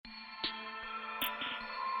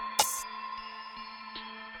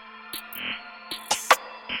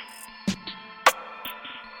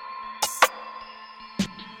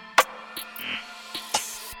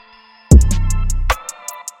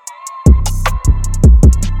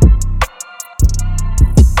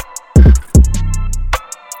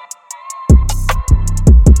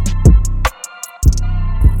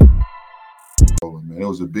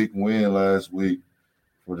big win last week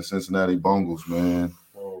for the Cincinnati Bengals, man.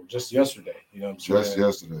 Well, just yesterday, you know what I'm saying? Just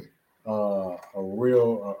yesterday. A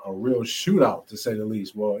real shootout, to say the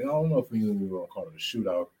least. Well, I don't know if we even want to call it a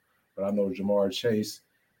shootout, but I know Jamar Chase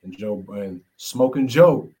and Smoking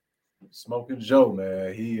Joe,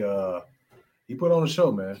 man. He put on a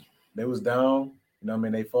show, man. They was down, you know what I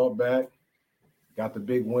mean? They fought back, got the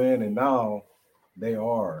big win, and now they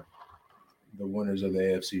are the winners of the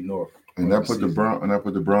AFC North. And that put the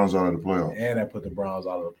Browns out of the playoffs. And that put the Browns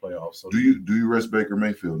out of the playoffs. So do you rest Baker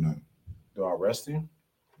Mayfield now? Do I rest him?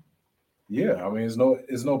 Yeah, I mean, there's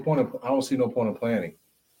no point I don't see no point in planning.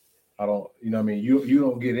 I don't, you know what I mean? You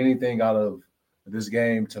don't get anything out of this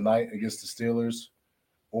game tonight against the Steelers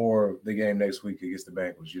or the game next week against the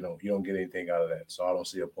Bengals. You don't get anything out of that. So I don't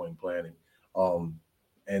see a point in planning.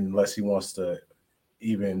 Unless he wants to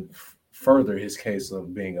even further his case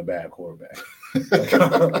of being a bad quarterback. It's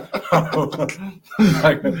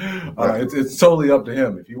totally up to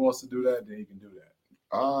him. If he wants to do that, then he can do that.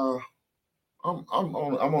 I'm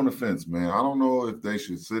on the fence, man. I don't know if they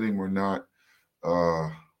should sit him or not.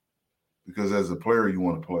 Because as a player, you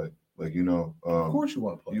want to play. Like, of course you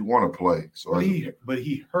want to play. You want to play. So but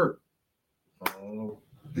he hurt.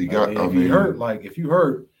 He got. He hurt. Like, if you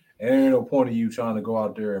hurt, there ain't no point of you trying to go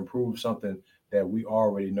out there and prove something that we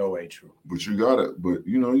already know ain't true. But you gotta.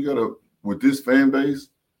 With this fan base,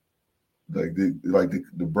 the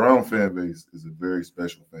Brown fan base is a very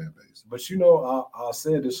special fan base. But I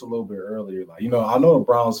said this a little bit earlier. Like, I know the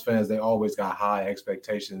Browns fans, they always got high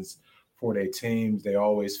expectations for their teams. They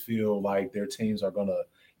always feel like their teams are gonna,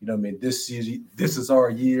 this season, this is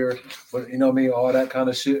our year, but all that kind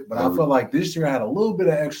of shit. But I feel like this year had a little bit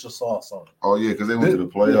of extra sauce on it. Oh yeah, because they went to the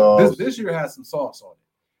playoffs. This year had some sauce on it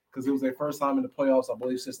because it was their first time in the playoffs, I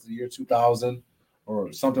believe, since the year 2000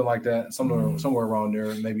 or something like that. Somewhere around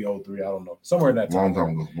there, maybe 03, I don't know, somewhere in that time. Long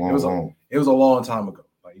time ago. It was a long time ago.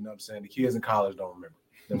 Like, you know what I'm saying? The kids in college don't remember.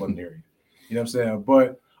 They wasn't there yet. You know what I'm saying?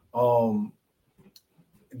 But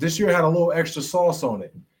this year had a little extra sauce on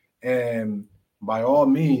it. And by all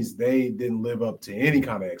means, they didn't live up to any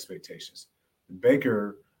kind of expectations.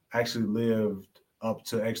 Baker actually lived up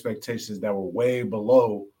to expectations that were way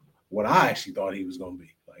below what I actually thought he was going to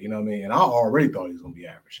be. Like, you know what I mean? And I already thought he was going to be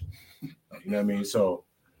average. You know what I mean? So,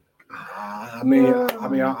 I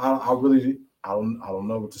really don't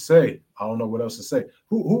know what to say. I don't know what else to say.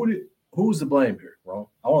 Who's to blame here, Ron?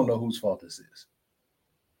 I don't know whose fault this is.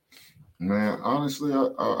 Man, honestly,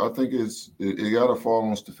 I think it got to fall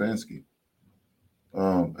on Stefanski.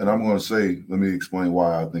 And I'm going to say, let me explain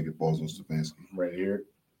why I think it falls on Stefanski. Right here.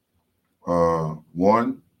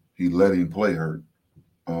 One, he let him play hurt.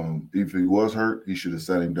 If he was hurt, he should have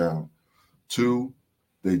sat him down. Two,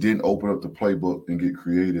 they didn't open up the playbook and get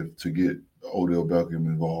creative to get Odell Beckham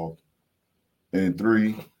involved. And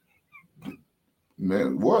three,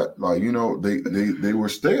 man, what? Like, they were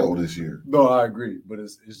stale this year. No, I agree. But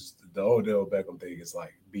it's just the Odell Beckham thing is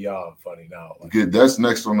like beyond funny now. Like, okay, that's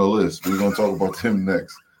next on the list. We're gonna talk about him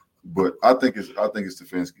next. But I think it's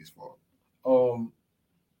Stefanski's fault.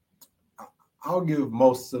 I'll give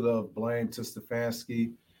most of the blame to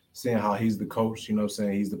Stefanski, seeing how he's the coach, you know what I'm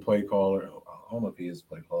saying? He's the play caller. I don't know if he is the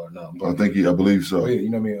play caller or not. But, I believe so. Yeah, you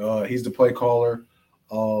know what I mean? He's the play caller.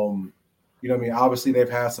 You know what I mean? Obviously, they've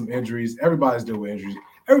had some injuries. Everybody's dealing with injuries.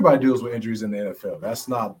 Everybody deals with injuries in the NFL. That's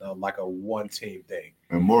not like a one-team thing.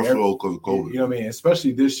 And more so because of COVID. You know what I mean?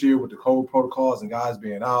 Especially this year with the COVID protocols and guys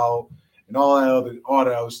being out and all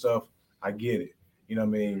that other stuff. I get it. You know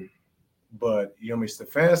what I mean? But, you know what I mean?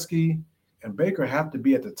 Stefanski and Baker have to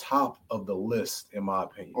be at the top of the list, in my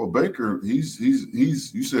opinion. Oh, Baker, he's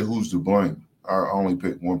you said who's to blame. I only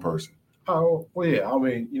picked one person. Oh, well, yeah. I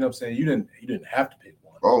mean, you know what I'm saying? You didn't have to pick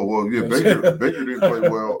one. Oh, well, yeah, Baker didn't play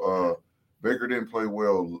well. Baker didn't play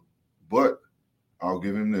well, but I'll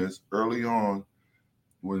give him this. Early on,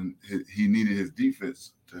 when he needed his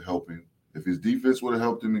defense to help him, if his defense would have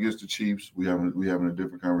helped him against the Chiefs, we having a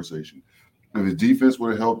different conversation. If his defense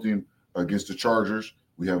would have helped him against the Chargers,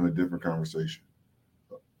 we having a different conversation.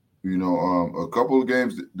 A couple of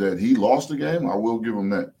games that he lost the game, I will give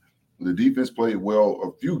him that. The defense played well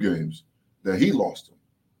a few games that he lost them.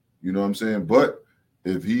 You know what I'm saying? But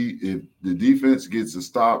if the defense gets a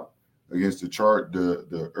stop against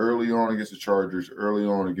the early on against the Chargers, early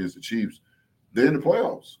on against the Chiefs, they're in the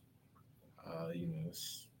playoffs.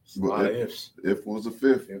 It's a lot of ifs. If was a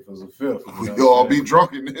fifth. If was a fifth. We'd all be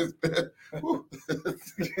drunk in this.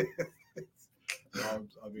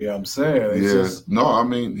 I'm saying.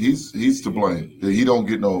 It's he's to blame. He don't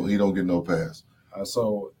get no pass.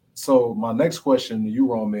 So my next question to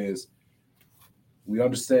you, Rome, is we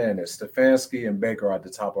understand that Stefanski and Baker are at the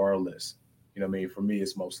top of our list. You know what I mean? For me,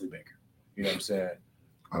 it's mostly Baker. You know what I'm saying?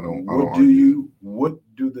 I don't What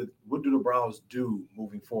do the Browns do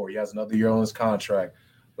moving forward? He has another year on his contract,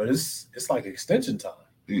 but it's like extension time.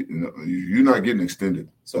 You're not getting extended.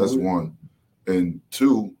 So that's one. And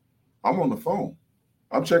two, I'm on the phone.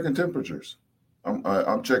 I'm checking temperatures.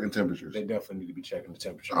 I'm checking temperatures. They definitely need to be checking the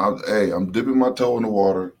temperature. I'm dipping my toe in the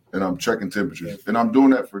water and I'm checking temperatures. And I'm doing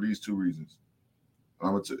that for these two reasons.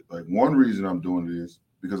 One reason I'm doing it is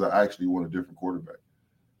because I actually want a different quarterback.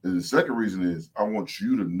 And the second reason is I want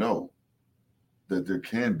you to know that there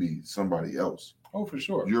can be somebody else. Oh, for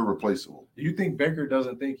sure. You're replaceable. Do you think Baker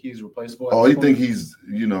doesn't think he's replaceable? Oh, he think he's,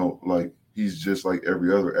 he's just like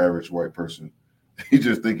every other average white person. He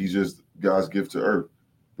just think he's just God's gift to earth.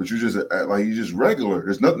 But you just he's just regular.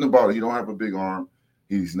 There's nothing about it. He don't have a big arm.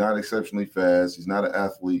 He's not exceptionally fast. He's not an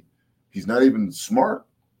athlete. He's not even smart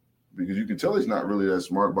because you can tell he's not really that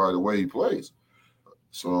smart by the way he plays.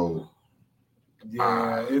 So,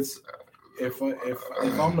 yeah, it's if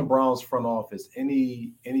I'm the Browns front office,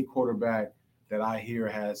 any quarterback that I hear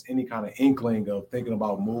has any kind of inkling of thinking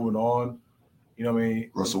about moving on, you know what I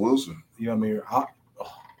mean? Russell Wilson. You know what I mean?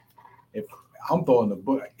 If I'm throwing the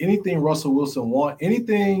book, anything Russell Wilson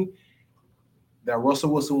anything that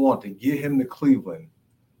Russell Wilson want to get him to Cleveland,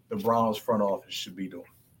 the Browns front office should be doing.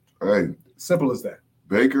 Hey, simple as that.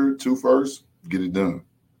 Baker 2 first, get it done.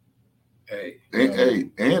 Hey,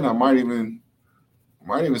 and I might even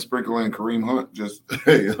sprinkle in Kareem Hunt, just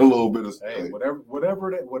a little bit of. Hey,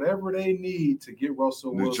 whatever they need to get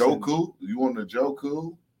Russell Wilson. Njoku, you want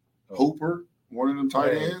Njoku, Hooper, one of them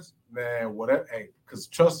tight ends. Man, whatever. Hey, because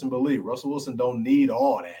trust and believe, Russell Wilson don't need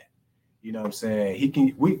all that. You know what I'm saying? He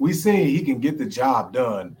can. We seen he can get the job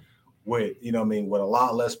done with with a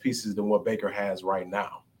lot less pieces than what Baker has right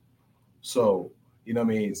now. So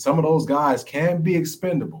some of those guys can be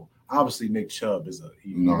expendable. Obviously, Nick Chubb is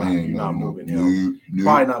you're not moving him.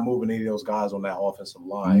 Probably not moving any of those guys on that offensive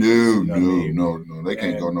line. No, they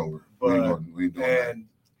can't go nowhere. We ain't doing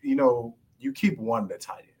that. You keep one of the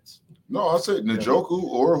tight ends. No, I said Njoku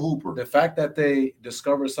or Hooper. The fact that they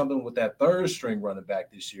discovered something with that third string running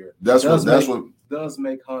back this year does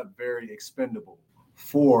make Hunt very expendable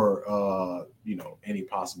for any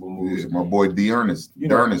possible moves. Yeah, my boy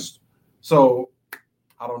D'Ernest. So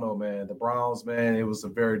I don't know, man. The Browns, man, it was a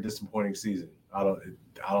very disappointing season. I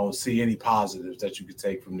don't see any positives that you could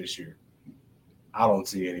take from this year. I don't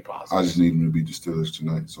see any positives. I just need them to beat the Steelers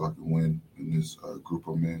tonight so I can win in this group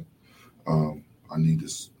I'm in. I need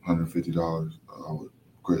this $150. I would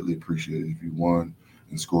greatly appreciate it if you won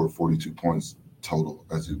and scored 42 points total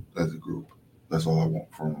as a group. That's all I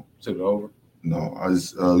want from them. Is it over? No, I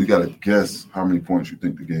just you got to guess how many points you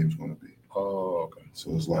think the game's going to be. Oh, okay.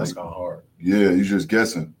 So it's like that's kind of hard. Yeah, you're just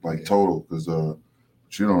guessing total because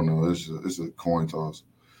you don't know. It's a coin toss.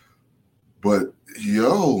 But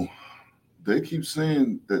they keep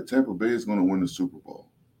saying that Tampa Bay is going to win the Super Bowl.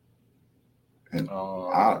 And a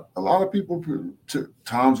lot of people,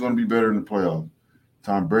 Tom's going to be better in the playoff.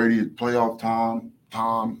 Tom Brady, playoff Tom,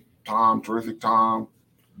 terrific Tom,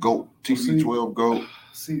 GOAT, TC12 GOAT.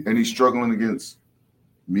 And he's struggling against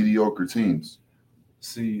mediocre teams.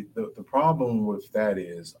 See, the problem with that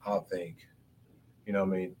is, I think,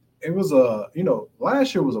 it was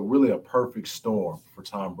last year was really a perfect storm for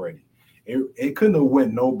Tom Brady. It couldn't have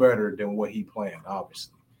went no better than what he planned,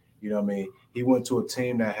 obviously. He went to a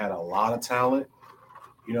team that had a lot of talent,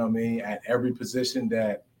 at every position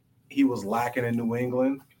that he was lacking in New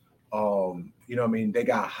England. They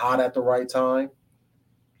got hot at the right time.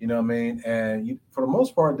 And for the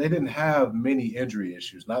most part, they didn't have many injury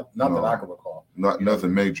issues, not that I can recall.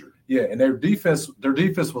 Nothing major. Yeah, and their defense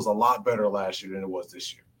was a lot better last year than it was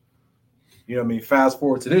this year. Fast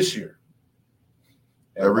forward to this year.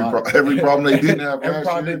 Every problem they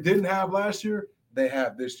didn't have last year, they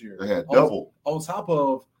have this year. They had double. On top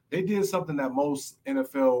of, they did something that most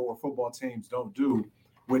NFL or football teams don't do,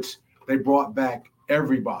 which they brought back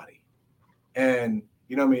everybody. And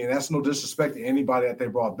that's no disrespect to anybody that they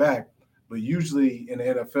brought back, but usually in the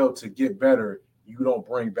NFL to get better, you don't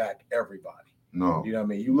bring back everybody. No.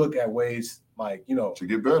 You look at ways like, to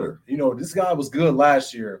get better. This guy was good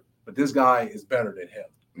last year, but this guy is better than him.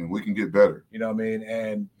 And we can get better.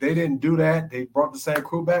 And they didn't do that. They brought the same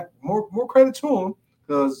crew back. More credit to them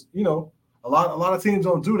because, a lot of teams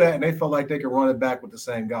don't do that, and they felt like they could run it back with the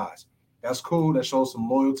same guys. That's cool. That shows some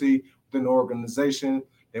loyalty within the organization.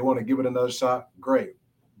 They want to give it another shot. Great.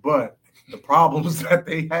 But the problems that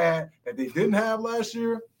they had that they didn't have last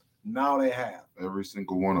year, now they have. Every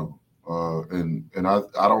single one of them. And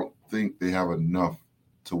I don't think they have enough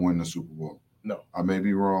to win the Super Bowl. No. I may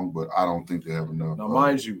be wrong, but I don't think they have enough. Now,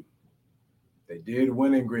 mind you, They did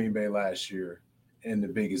win in Green Bay last year in the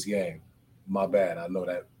biggest game. My bad. I know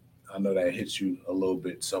that hits you a little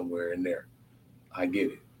bit somewhere in there. I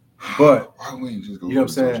get it. But why wouldn't you just go you know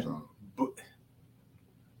for what I'm a saying? touchdown? But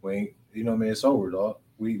we ain't, you know what I mean? It's over, dog.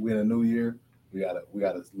 We in a new year. We gotta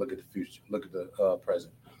look at the future, look at the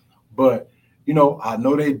present. But I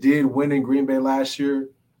know they did win in Green Bay last year,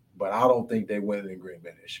 but I don't think they win in Green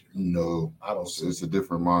Bay this year. No, I don't. It's a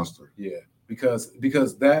different monster. Yeah, because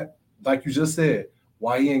that, like you just said,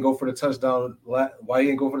 why he ain't go for the touchdown? Why he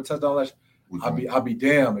ain't go for the touchdown last? I'll be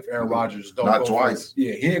damned if Aaron Rodgers don't not go twice.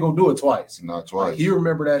 Yeah, he ain't gonna do it twice. Not twice. Like, he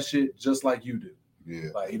remember that shit just like you do. Yeah,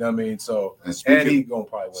 like, you know what I mean. So and he gonna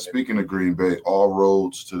probably win. Speaking of Green Bay, all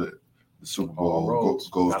roads to the Super Bowl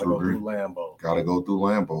goes through Lambeau. Got to go through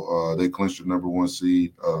Lambeau. They clinched the number 1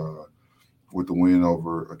 seed with the win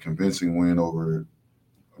over a convincing win over.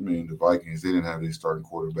 I mean, the Vikings. They didn't have their starting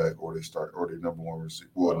quarterback or their number 1 receiver.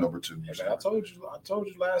 Well, number 2. Hey, man, I told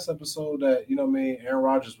you last episode that Aaron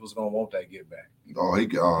Rodgers was gonna want that get back. He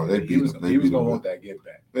was gonna want that get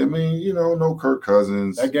back. I mean, no Kirk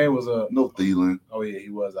Cousins. That game was no Thielen. Oh yeah, he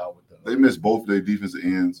was out with them. They missed both their defensive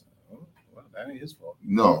ends. Well, that ain't his fault.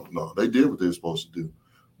 No, they did what they were supposed to do.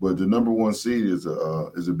 But the number 1 seed is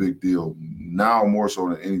a big deal now, more so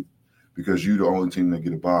than any, because you're the only team that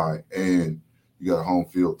get a bye and you got a home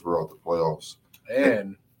field throughout the playoffs.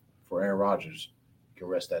 And for Aaron Rodgers, you can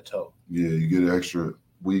rest that toe. Yeah, you get an extra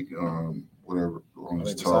week, whatever on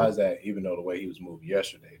his toe. Besides that, even though the way he was moving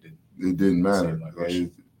yesterday, it didn't matter. I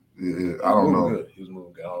don't know. Good. He was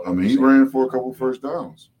moving good. I mean, he ran for a couple first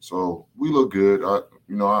downs, so we look good.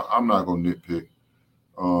 I'm not going to nitpick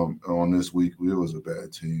on this week. It was a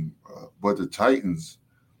bad team, but the Titans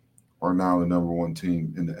are now the number 1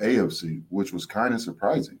 team in the AFC, which was kind of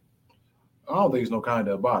surprising. I don't think there's no kind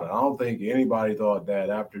of about it. I don't think anybody thought that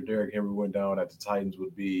after Derrick Henry went down that the Titans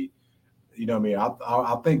would be, I mean,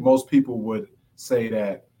 I think most people would say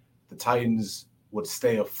that the Titans would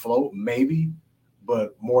stay afloat, maybe,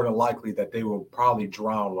 but more than likely that they will probably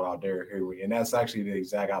drown without Derrick Henry, and that's actually the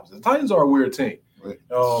exact opposite. The Titans are a weird team.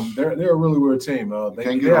 They're a really weird team. They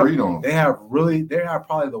can't get a read on them. They have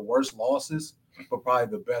probably the worst losses, but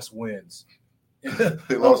probably the best wins.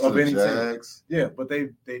 They lost to the Jags. Team. Yeah, but they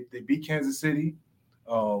beat Kansas City.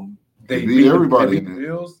 They beat everybody. They beat the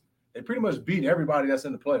Bills. They pretty much beat everybody that's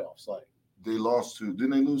in the playoffs. Like, they lost to.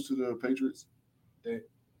 Didn't they lose to the Patriots?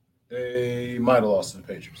 They might have lost to the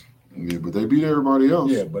Patriots. Yeah, but they beat everybody else.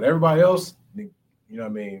 Yeah, but everybody else, you know what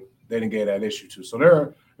I mean, they didn't get that issue too. So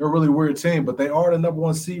they're a really weird team, but they are the number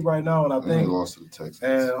 1 seed right now, and I think they lost to the Texans.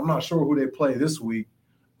 And I'm not sure who they play this week.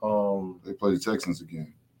 They play the Texans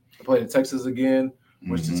again. They play the Texans again,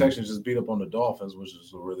 which the Texans just beat up on the Dolphins, which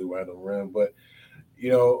is a really random rim. But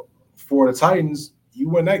for the Titans, you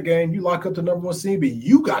win that game, you lock up the number 1 seed, but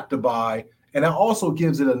you got to bye, and that also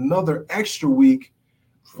gives it another extra week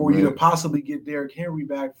for you to possibly get Derrick Henry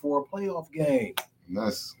back for a playoff game.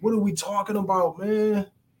 What are we talking about, man?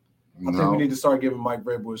 I think we need to start giving Mike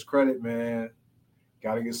Vrabel his credit, man.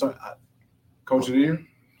 Got to get started. Coach of the year,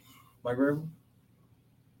 Mike Vrabel?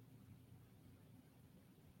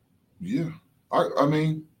 Yeah. I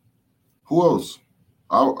mean, who else?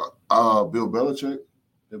 Bill Belichick.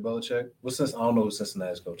 Bill Belichick? I don't know who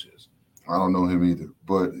Cincinnati's coach is. I don't know him either,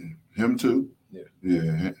 but him too.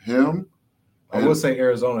 Yeah, him. I would say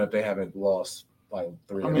Arizona if they haven't lost like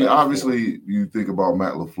 3. I mean, obviously, you think about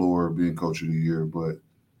Matt LaFleur being coach of the year, but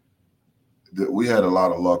we had a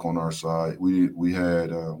lot of luck on our side. We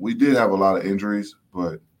did have a lot of injuries,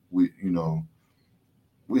 but we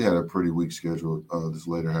had a pretty weak schedule this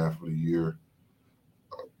later half of the year.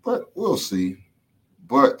 But we'll see.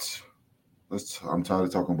 But I'm tired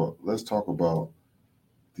of talking about. Let's talk about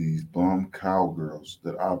these bum cowgirls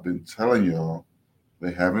that I've been telling y'all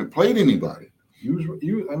they haven't played anybody.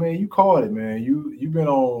 You called it, man. You've been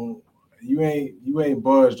on. You ain't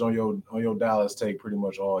budged on your Dallas take pretty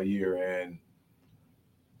much all year, and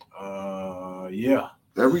yeah.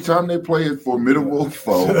 Every time they play a formidable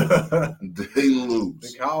foe, they lose.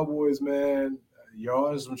 The Cowboys, man,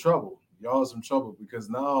 y'all in some trouble. Because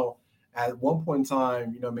now, at one point in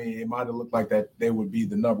time, it might have looked like that they would be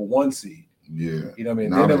the number 1 seed. Yeah. You know what I mean?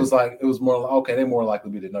 Then it was more like, okay, they more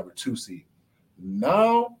likely to be the number 2 seed.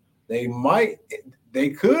 Now they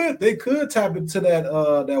could tap into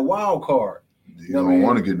that wild card. You don't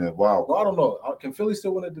want to get in that wild card. Well, I don't know. Can Philly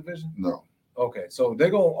still win that division? No. Okay, so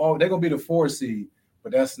they're gonna be the 4 seed,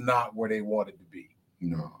 but that's not where they wanted to be.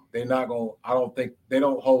 No, they're not gonna. I don't think they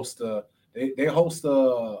don't host they host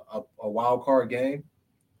a wild card game.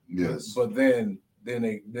 Yes, but then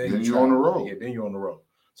you're on the road. Yeah, then you're on the road.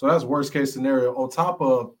 So that's worst case scenario. On top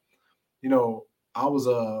of,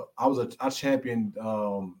 I championed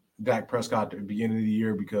Dak Prescott at the beginning of the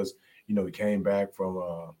year because he came back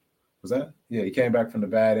from he came back from the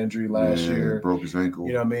bad injury last year. Broke his ankle.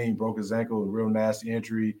 You know what I mean? Broke his ankle, a real nasty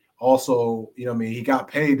injury. Also, he got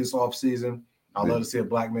paid this offseason. I love to see a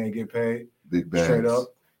black man get paid. Big bags. Straight up.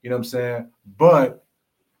 You know what I'm saying? But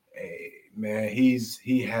hey, man,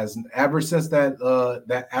 he has ever since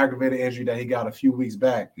that aggravated injury that he got a few weeks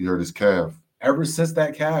back. He hurt his calf. Ever since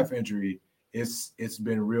that calf injury, it's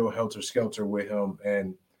been real helter-skelter with him,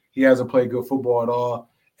 and he hasn't played good football at all.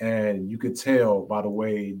 And you could tell by the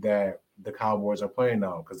way that the Cowboys are playing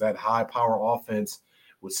now, because that high-power offense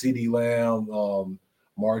with CeeDee Lamb,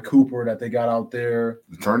 Amari Cooper that they got out there.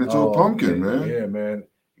 It turned into a pumpkin, man. Yeah, man.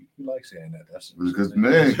 You like saying that. That's because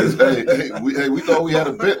we thought we had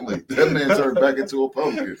a Bentley. That man turned back into a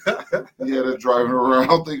pumpkin. He had us driving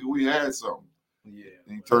around thinking we had something. Yeah.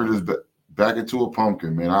 He turned his back into a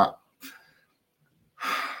pumpkin, man. I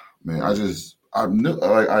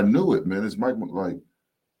knew it, man. It's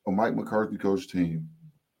a Mike McCarthy coach team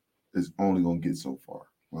is only gonna get so far.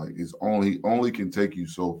 Like it's only can take you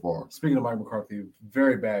so far. Speaking of Mike McCarthy,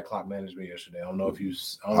 very bad clock management yesterday. I don't know if you.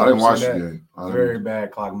 I didn't watch the game. Very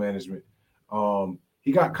bad clock management.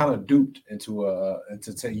 He got kind of duped into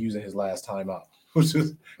using his last timeout, which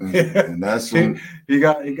is and that's some, he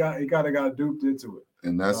got duped into it.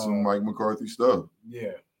 And that's some Mike McCarthy stuff.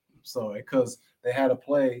 Yeah. So because they had a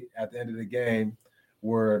play at the end of the game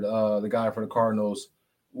where the guy for the Cardinals,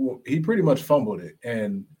 he pretty much fumbled it,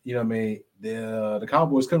 and the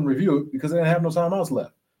Cowboys couldn't review it because they didn't have no timeouts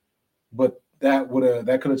left. But that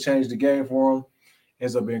could have changed the game for them.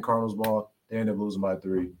 Ends up being Cardinals ball. They end up losing by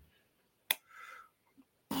 3.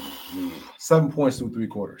 7 points through 3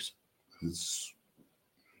 quarters. It's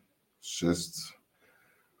just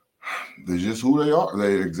they're just who they are.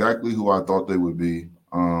 They're exactly who I thought they would be.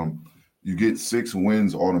 You get 6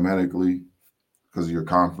 wins automatically because of your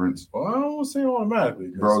conference. Well, I don't say automatically,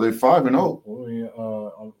 bro. They're 5-0. Well,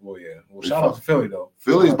 yeah. Well, shout out to Philly though.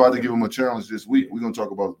 Philly's about to give them a challenge this week. We're gonna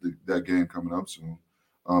talk about that game coming up soon.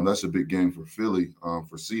 That's a big game for Philly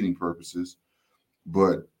for seeding purposes.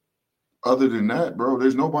 But other than that, bro,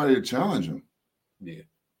 there's nobody to challenge them. Yeah.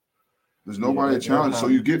 There's nobody to challenge. So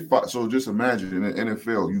you get 5. So just imagine in the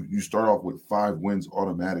NFL, you start off with 5 wins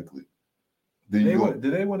automatically. Did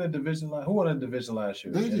they win a division? Who won a division last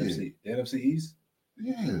year? They did. NFC. The NFC East?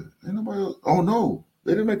 Yeah. Ain't nobody else. Oh, no.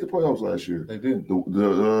 They didn't make the playoffs last year. They didn't.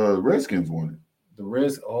 The Redskins won it. The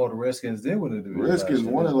Redskins did win the division. Redskins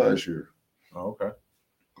won it last year. Oh, okay.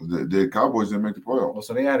 The Cowboys didn't make the playoffs. Well,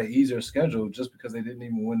 so they had an easier schedule just because they didn't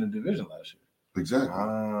even win the division last year. Exactly.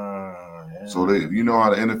 Yeah. So how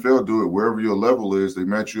the NFL do it. Wherever your level is, they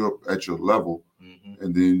match you up at your level,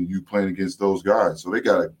 and then you playing against those guys. So they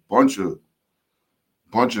got a bunch of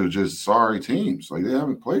just sorry teams. Like they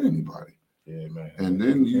haven't played anybody. Yeah, man. And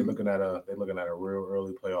then they're looking at a real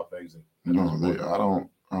early playoff exit. No,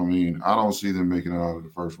 I don't see them making it out of the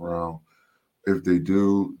first round. If they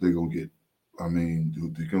do, they're gonna get.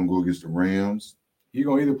 They're gonna go against the Rams. You're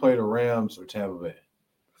gonna either play the Rams or Tampa Bay.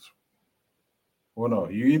 Well, no,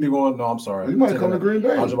 you either going. No, I'm sorry. You might come to Green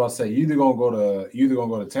Bay. I was about to say you either gonna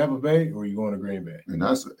go to Tampa Bay or you're going to Green Bay. And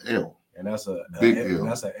that's an L. And that's a big L.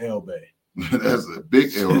 That's an L Bay. That's a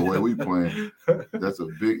big L the way we playing. That's a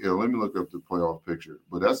big L. Let me look up the playoff picture.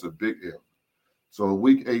 But that's a big L. So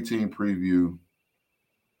week 18 preview.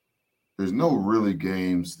 There's no really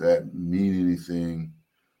games that mean anything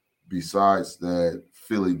besides that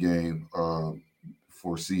Philly game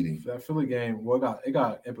for seeding. That Philly game, it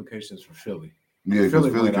got implications for Philly. Yeah, because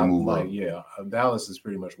Philly can move up. Yeah, Dallas is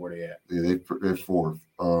pretty much where they at. Yeah, they're 4th.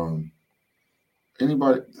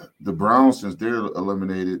 The Browns, since they're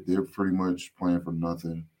eliminated, they're pretty much playing for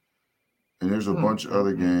nothing. And there's a bunch of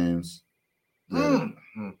other games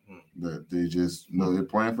that they just they're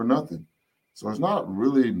playing for nothing. So it's not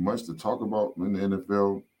really much to talk about in the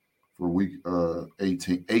NFL for week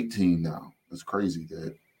 18 now. It's crazy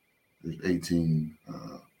that there's 18.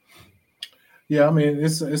 Yeah, I mean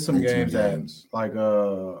it's some games that like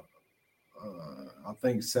I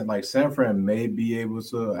think like San Fran may be able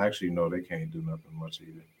to. Actually, no, they can't do nothing much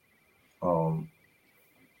either.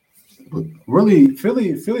 But really,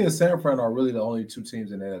 Philly and San Fran are really the only 2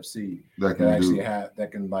 teams in the NFC that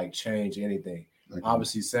can like change anything.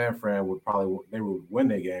 Obviously, San Fran would win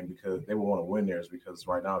their game because they would want to win theirs because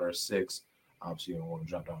right now they're 6. Obviously, you don't want to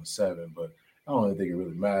drop down to 7, but I don't think it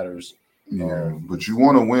really matters. Yeah, but you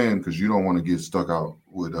want to win because you don't want to get stuck out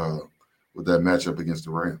with that matchup against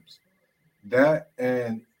the Rams. That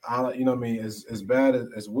and you know what I mean, as bad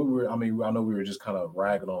as what we were. I mean, I know we were just kind of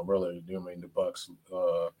ragging on earlier. You know what I mean, the Bucks.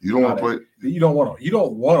 You don't want to play. You don't want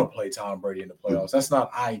to play Tom Brady in the playoffs. That's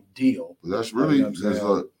not ideal. But that's really you know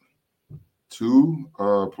there's two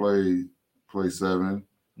play 7,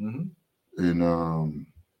 and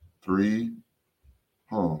 3.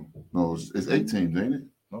 Oh no, it's 8 teams, ain't it?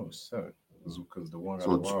 No, it's 7. Because the one got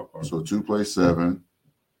the wild card. So 2 play 7,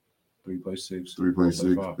 3 play 6, 3 play 6,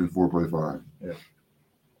 and 4 play 5. Yeah.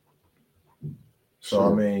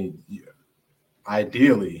 So I mean,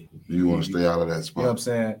 ideally, you want to stay out of that spot. You know what I'm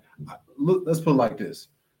saying? Look, let's put it like this.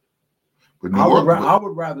 But I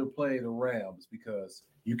would rather play the Rams because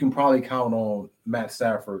you can probably count on Matt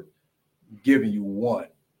Stafford giving you 1.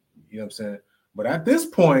 You know what I'm saying? But at this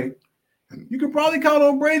point, you can probably count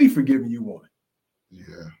on Brady for giving you 1.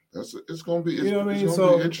 Yeah, it's going to be. You know what I mean?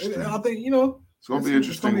 So interesting. I think it's going to be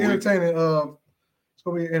interesting. It's going to be entertaining. It's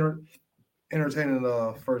going to be entertaining.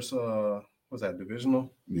 First, what's that?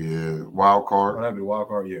 Divisional? Yeah, wild card. That'd be wild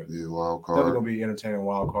card. Yeah, wild card. Definitely going to be entertaining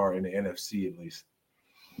wild card in the NFC at least.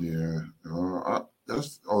 Yeah,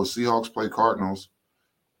 Seahawks play Cardinals,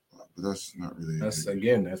 but that's not really. That's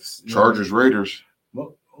Chargers Raiders.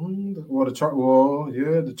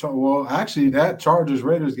 Actually, that Chargers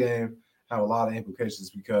Raiders game have a lot of implications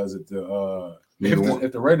because if the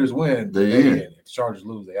Raiders win, they in. If the Chargers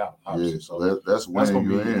lose, they out. Yeah, so that's going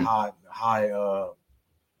to be high.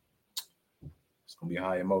 It's going to be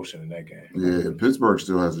high emotion in that game. Yeah, Pittsburgh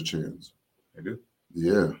still has a chance. They do.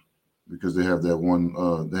 Yeah, because they have that one.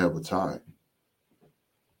 They have a tie.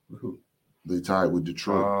 Who? They tied with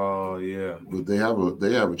Detroit. Oh yeah, but they have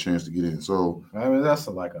a chance to get in. So I mean that's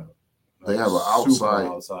they have an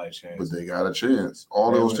outside chance, but they got a chance.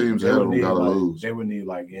 All those teams ahead of them got to lose. They would need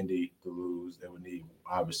like Indy to lose. They would need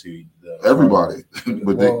obviously everybody.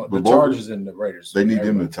 but the Chargers and the Raiders. They need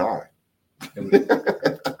them to tie.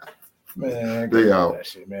 Man, they out. That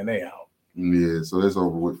shit, man, they out. Yeah, so that's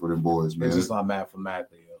over with for them boys, man. It's just not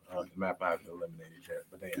mathematically eliminated yet,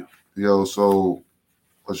 but they out. Yo, so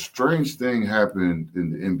a strange thing happened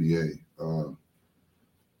in the NBA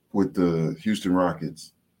with the Houston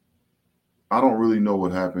Rockets. I don't really know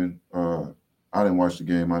what happened. I didn't watch the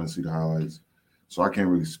game. I didn't see the highlights, so I can't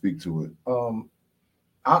really speak to it.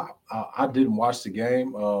 I didn't watch the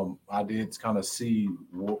game. I did kind of see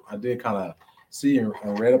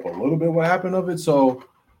and read up a little bit what happened of it. So for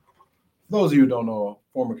those of you who don't know,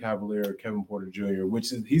 former Cavalier Kevin Porter Jr.,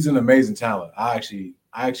 he's an amazing talent. I actually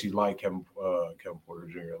like Kevin Porter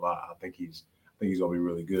Jr. a lot. I think he's gonna be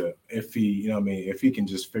really good if he can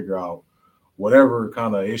just figure out whatever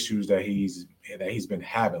kind of issues that he's been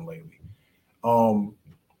having lately.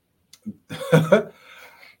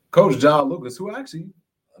 Coach John Lucas, who actually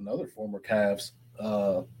another former Cavs,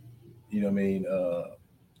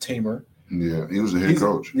 teamer. Yeah, he was a head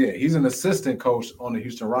coach. Yeah, he's an assistant coach on the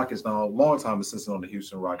Houston Rockets now, a long-time assistant on the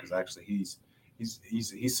Houston Rockets. Actually, he's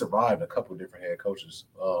survived a couple of different head coaches,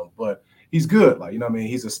 but he's good.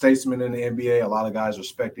 He's a statesman in the NBA. A lot of guys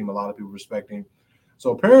respect him. A lot of people respect him.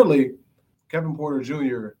 So apparently, Kevin Porter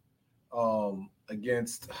Jr.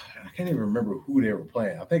 Against, I can't even remember who they were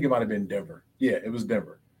playing. I think it might have been Denver. Yeah, it was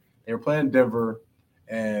Denver. They were playing Denver,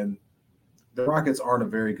 and the Rockets aren't a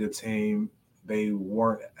very good team. They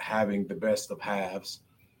weren't having the best of halves.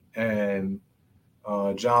 And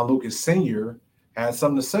John Lucas Sr. had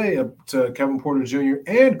something to say to Kevin Porter Jr.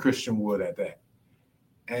 and Christian Wood at that.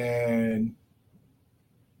 And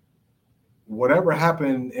whatever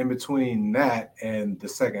happened in between that and the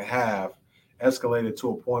second half escalated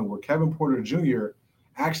to a point where Kevin Porter Jr.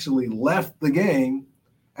 actually left the game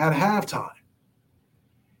at halftime.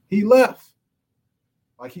 He left.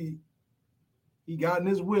 Like he got in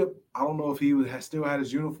his whip. I don't know if he still had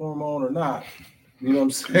his uniform on or not. You know what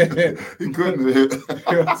I'm saying? He couldn't have. You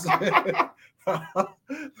know what I'm saying?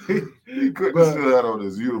 he couldn't still have on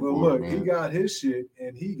his uniform. But look, man. He got his shit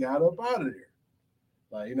and he got up out of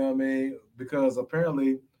there. You know what I mean? Because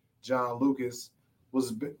apparently John Lucas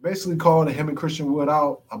was basically calling him and Christian Wood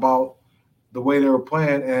out about the way they were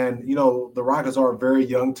playing. And, the Rockets are a very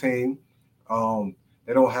young team.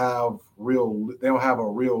 They don't have a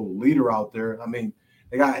real leader out there. I mean,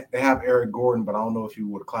 they have Eric Gordon, but I don't know if you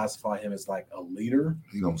would classify him as like a leader.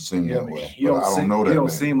 He don't seem that way. He don't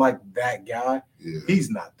seem like that guy. Yeah. He's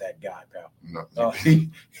not that guy, pal. No.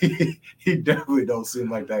 He definitely don't seem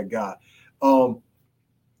like that guy.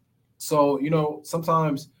 So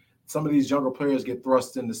sometimes some of these younger players get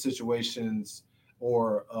thrust into situations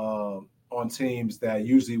or on teams that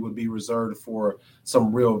usually would be reserved for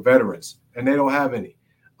some real veterans, and they don't have any.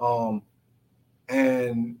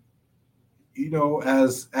 And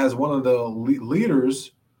as one of the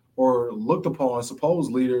leaders or looked upon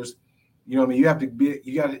supposed leaders, you know what I mean, you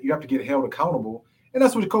have to get held accountable. And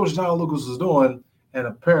that's what Coach John Lucas was doing. And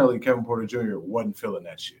apparently Kevin Porter Jr. wasn't feeling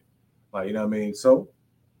that shit. Like, you know what I mean? So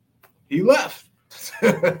he left.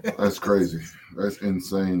 That's crazy. That's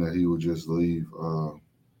insane that he would just leave.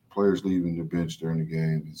 Players leaving the bench during the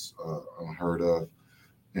game is unheard of.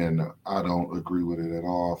 And I don't agree with it at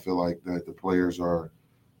all. I feel like that the players are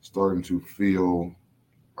starting to feel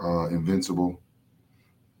invincible.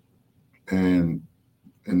 And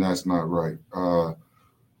that's not right.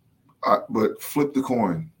 But flip the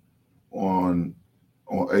coin on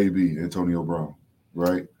AB, Antonio Brown,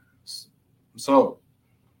 right? So,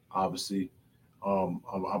 obviously,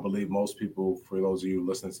 I believe most people, for those of you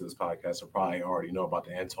listening to this podcast, will probably already know about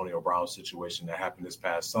the Antonio Brown situation that happened this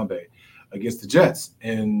past Sunday against the Jets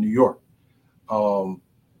in New York.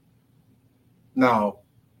 Now,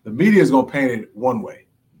 the media is going to paint it one way,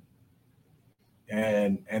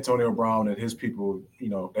 and Antonio Brown and his people, you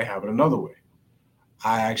know, they have it another way.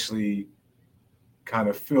 I actually kind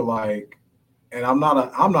of feel like, and I'm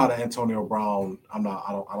not an Antonio Brown. I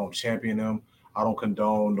don't champion him. I don't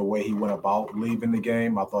condone the way he went about leaving the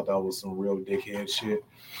game. I thought that was some real dickhead shit.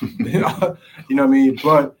 You know what I mean?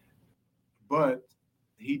 But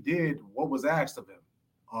he did what was asked of him,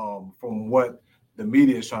 from what the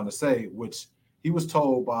media is trying to say, which he was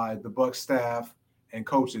told by the Bucs staff and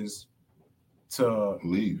coaches to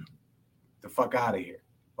leave the fuck out of here.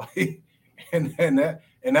 and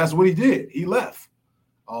that's what he did. He left.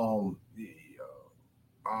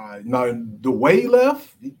 Now the way he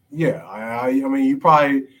left, yeah, I mean, you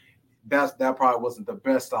probably that probably wasn't the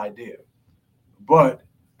best idea, but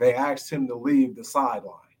they asked him to leave the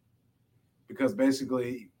sideline because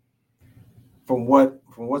basically, from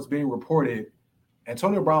what's being reported,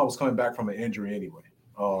 Antonio Brown was coming back from an injury anyway.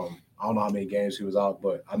 I don't know how many games he was out,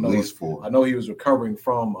 but I know at least 4. I know he was recovering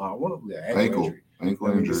from ankle injury. Ankle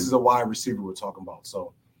I mean, injury. this is a wide receiver we're talking about,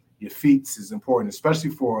 so your feet is important,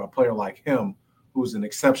 especially for a player like him, who's an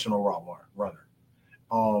exceptional route runner.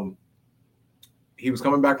 He was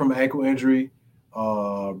coming back from an ankle injury.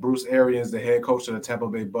 Bruce Arians, the head coach of the Tampa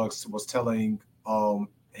Bay Bucs, was telling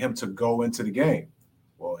him to go into the game.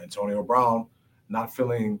 Well, Antonio Brown, not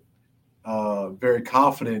feeling very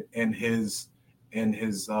confident in his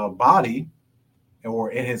body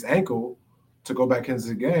or in his ankle to go back into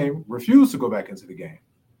the game, refused to go back into the game.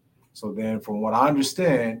 So then, from what I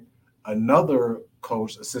understand, another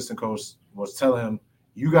coach, assistant coach, was telling him,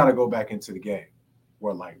 you got to go back into the game.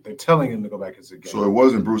 Well, like, they're telling him to go back into the game. So it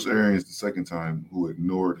wasn't Bruce Arians the second time who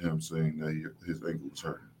ignored him saying that his ankle was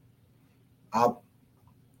hurting.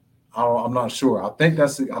 I'm not sure. I think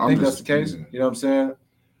that's the case. You know what I'm saying?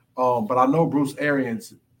 But I know Bruce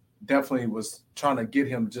Arians definitely was trying to get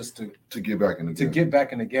him just to get back in the game. To get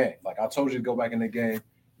back in the game. Like, I told you to go back in the game.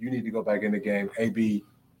 You need to go back in the game. AB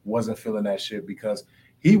wasn't feeling that shit because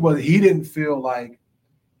he didn't feel like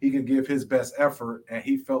he could give his best effort, and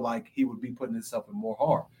he felt like he would be putting himself in more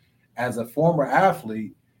harm. As a former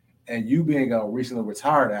athlete, and you being a recently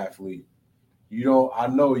retired athlete, I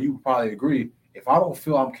know you probably agree. If I don't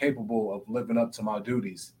feel I'm capable of living up to my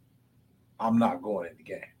duties, I'm not going in the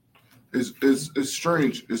game. It's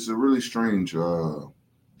strange. It's a really strange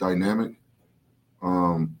dynamic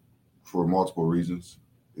for multiple reasons.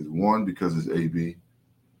 It's one, because it's AB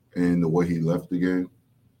and the way he left the game.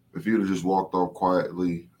 If he would have just walked off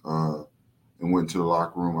quietly and went to the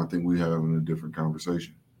locker room, I think we'd be having a different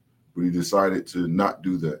conversation. But he decided to not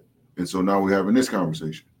do that. And so now we're having this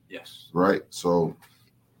conversation. Yes. Right? So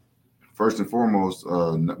first and foremost,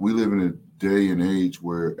 we live in a day and age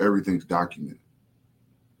where everything's documented.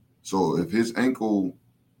 So if his ankle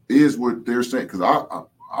is what they're saying, because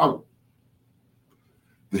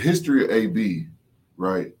the history of AB,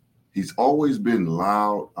 right? He's always been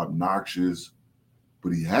loud, obnoxious,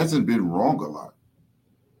 but he hasn't been wrong a lot.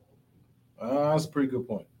 That's a pretty good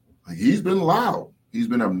point. Like, he's been loud. He's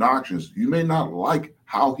been obnoxious. You may not like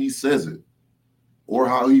how he says it or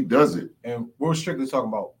how he does it. And we're strictly talking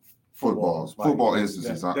about football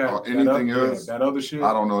instances. Anything else? That other shit?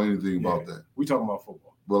 I don't know anything about that. We talking about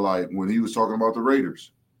football. But like when he was talking about the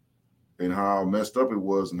Raiders and how messed up it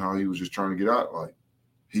was and how he was just trying to get out, like,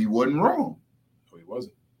 he wasn't wrong. No, he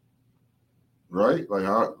wasn't. Right?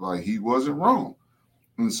 Like he wasn't wrong.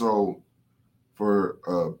 And so for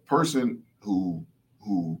a person who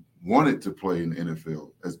wanted to play in the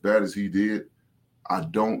NFL as bad as he did, I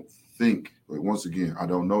don't think, like, once again, I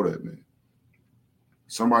don't know that man.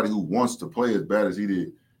 Somebody who wants to play as bad as he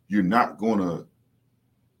did, you're not going to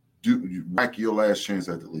whack your last chance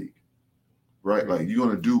at the league, right? Like, you're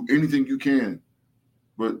going to do anything you can.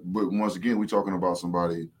 But once again, we're talking about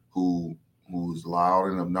somebody who who's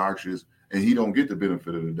loud and obnoxious, and he don't get the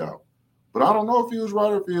benefit of the doubt. But I don't know if he was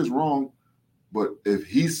right or if he was wrong. But if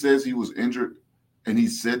he says he was injured and he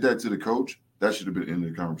said that to the coach, that should have been the end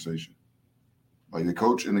of the conversation. Like the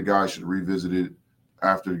coach and the guy should revisit it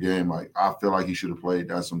after the game. Like, I feel like he should have played.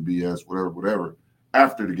 That's some BS, whatever,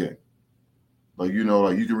 after the game. Like, you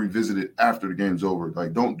can revisit it after the game's over.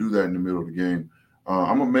 Like, don't do that in the middle of the game.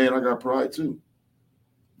 I'm a man. I got pride too.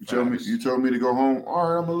 You tell me to go home. All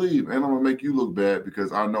right, I'm gonna leave, and I'm gonna make you look bad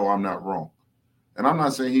because I know I'm not wrong. And I'm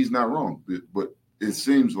not saying he's not wrong, but it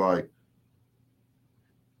seems like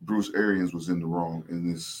Bruce Arians was in the wrong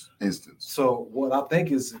in this instance. So what I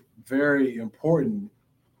think is very important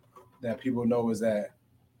that people know is that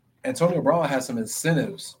Antonio Brown has some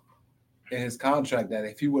incentives in his contract that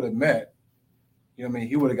if he would have met, he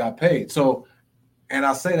would have got paid. So, and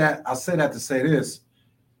I say that to say this.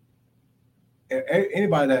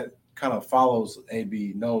 Anybody that kind of follows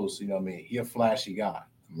AB knows, he a flashy guy.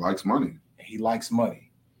 Likes money. He likes money.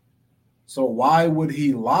 So why would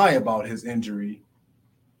he lie about his injury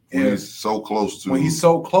when he's so close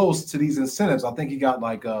to these incentives? I think he got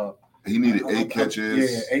he needed 8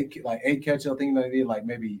 catches. Yeah, 8 catches. I think they did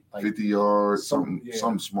maybe 50 yards, something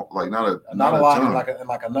small, like not a lot, and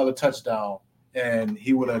like another touchdown, and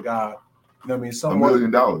he would have got, $1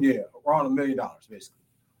 million. Yeah, around $1 million basically.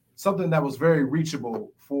 Something that was very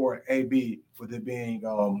reachable for AB, with it being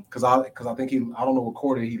because I think I don't know what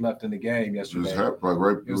quarter he left in the game yesterday. It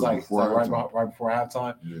was right before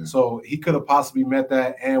halftime. Yeah. So he could have possibly met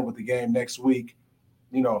that, and with the game next week,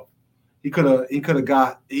 he probably would have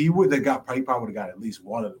got at least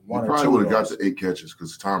one or two. He probably would have got the 8 catches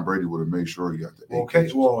because Tom Brady would have made sure he got the 8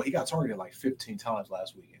 catches. Well, he got targeted like 15 times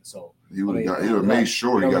last weekend, so he would have made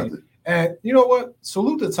sure he got the. And you know what?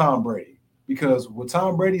 Salute to Tom Brady. Because what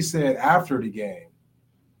Tom Brady said after the game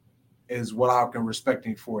is what I can respect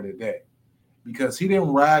him for today. Because he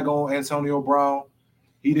didn't rag on Antonio Brown.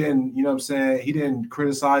 He didn't, he didn't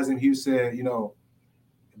criticize him. He said,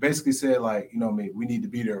 basically said we need to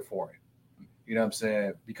be there for him.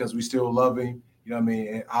 Because we still love him.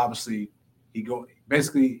 And obviously he was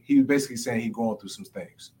basically saying he's going through some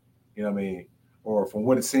things. Or from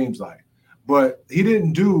what it seems like. But he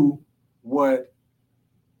didn't do what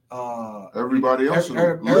everybody else in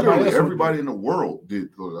the world did.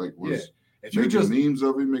 If you just memes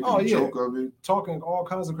of him, making a joke of it, talking all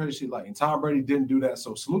kinds of crazy shit. And Tom Brady didn't do that.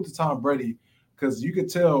 So salute to Tom Brady, because you could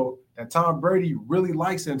tell that Tom Brady really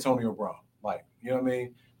likes Antonio Brown.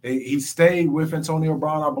 He stayed with Antonio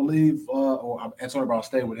Brown, I believe, or Antonio Brown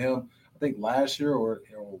stayed with him, I think last year or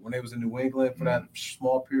when they was in New England for that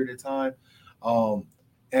small period of time.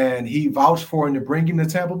 And he vouched for him to bring him to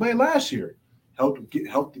Tampa Bay last year. Helped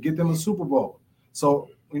to get them a Super Bowl. So,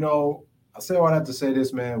 I say all that to say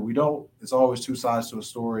this, man. It's always two sides to a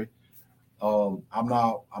story. I'm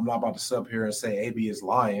not about to sit up here and say AB is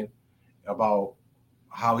lying about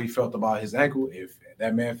how he felt about his ankle. If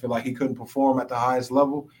that man felt like he couldn't perform at the highest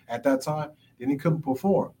level at that time, then he couldn't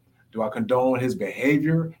perform. Do I condone his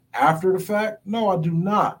behavior after the fact? No, I do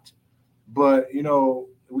not. But,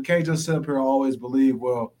 we can't just sit up here and always believe,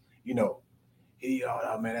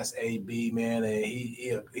 that's AB, man, and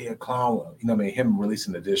he a clown. Him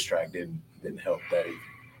releasing the diss track didn't help that either.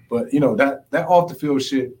 But that off the field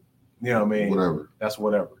shit, whatever. That's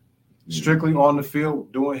whatever. Yeah. Strictly on the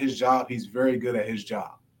field, doing his job, he's very good at his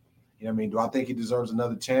job. Do I think he deserves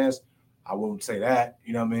another chance? I wouldn't say that.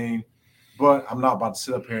 But I'm not about to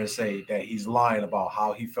sit up here and say that he's lying about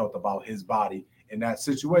how he felt about his body in that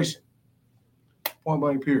situation. Point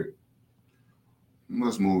blank, period.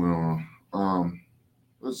 Let's move on.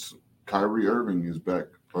 Kyrie Irving is back.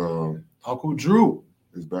 Uncle Drew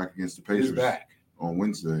is back against the Pacers on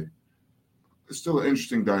Wednesday. It's still an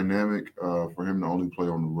interesting dynamic for him to only play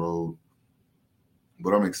on the road,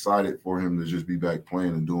 but I'm excited for him to just be back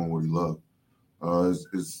playing and doing what he loves.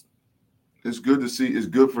 It's good to see. It's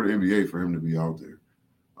good for the NBA for him to be out there.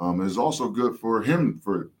 It's also good for him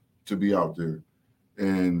to be out there,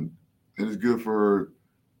 and it's good for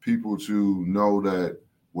people to know that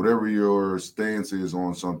whatever your stance is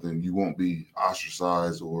on something, you won't be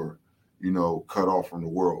ostracized or, cut off from the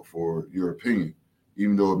world for your opinion,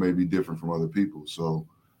 even though it may be different from other people. So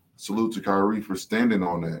salute to Kyrie for standing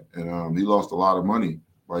on that. And he lost a lot of money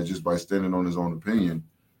by standing on his own opinion.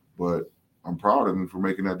 But I'm proud of him for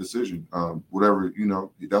making that decision. Whatever,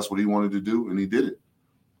 that's what he wanted to do, and he did it.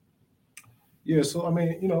 Yeah, so,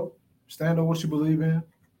 stand on what you believe in.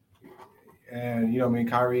 And,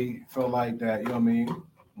 Kyrie felt like that,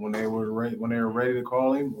 when they were ready to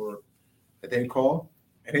call him, or that they'd call,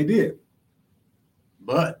 and they did.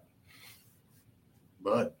 But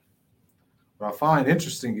what I find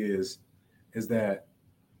interesting is is that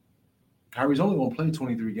Kyrie's only going to play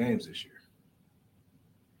 23 games this year.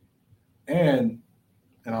 And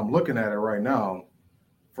I'm looking at it right now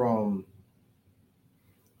from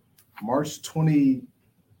March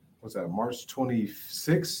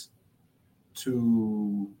 26th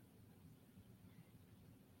to,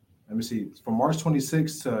 let me see, from March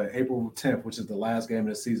 26th to April 10th, which is the last game of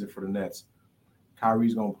the season for the Nets,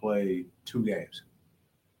 Kyrie's going to play 2 games.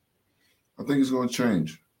 I think it's going to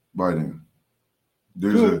change by then.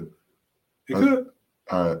 It could.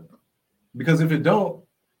 All right. Because if it don't,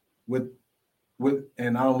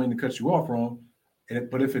 and I don't mean to cut you off, Ron,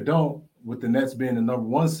 but if it don't, with the Nets being the number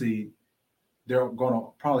 1 seed, they're going to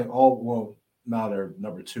probably now they're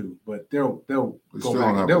number 2, but they'll go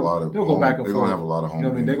back. They'll go back and forth. They're going to have a lot of home. You know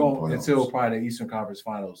what I mean? They're going until probably the Eastern Conference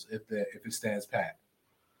Finals if it stands pat.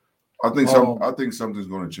 I think something's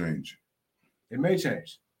going to change. It may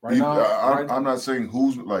change. I'm not saying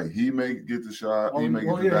who's like he may get the shot, he may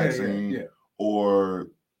get the vaccine, or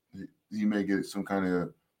he may get some kind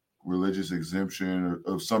of religious exemption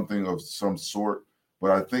or something of some sort.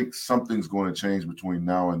 But I think something's going to change between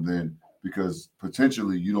now and then because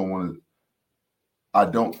potentially you don't want to. I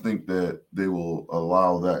don't think that they will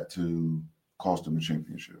allow that to cost them a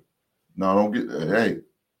championship. Now, don't get hey,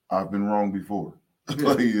 I've been wrong before.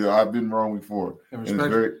 Yeah. I've been wrong before. And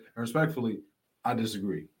respectfully, I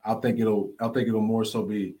disagree. I think it'll more so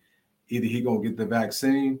be either he gonna get the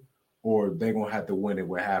vaccine or they're gonna have to win it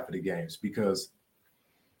with half of the games because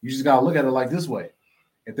you just gotta look at it like this way.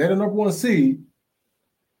 If they're the number 1 seed,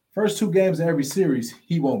 first 2 games of every series,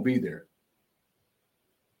 he won't be there.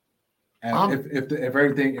 And if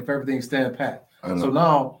everything stands pat. So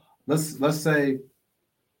now let's say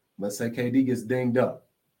KD gets dinged up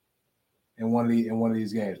in one of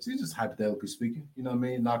these games. It's just hypothetically speaking, you know what I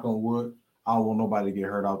mean? Knock on wood. I don't want nobody to get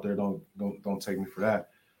hurt out there. Don't take me for that.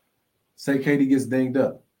 Say KD gets dinged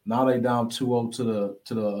up. Now they down 2-0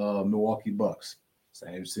 to the Milwaukee Bucks.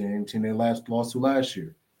 Same team they lost to last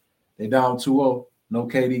year. They down 2-0. No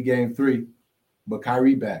KD game 3, but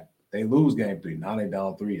Kyrie back. They lose game 3. Now they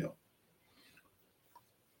down 3-0.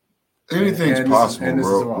 Anything's possible,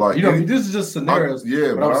 bro. Like this is just scenarios.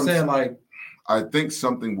 But I'm saying like I think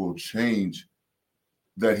something will change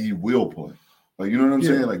that he will play. Like you know what I'm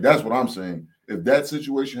saying? Like that's what I'm saying. If that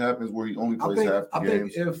situation happens where he only plays half the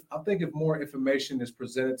games, I think if more information is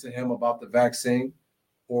presented to him about the vaccine,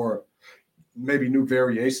 or maybe new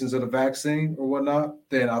variations of the vaccine or whatnot,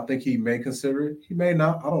 then I think he may consider it. He may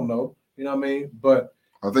not. I don't know. You know what I mean? But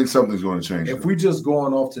I think something's going to change. If we just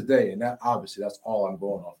going off today, and that obviously that's all I'm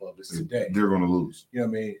going off of is today. They're going to lose. You know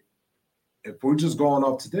what I mean? If we're just going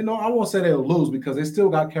off today, no, I won't say they'll lose because they still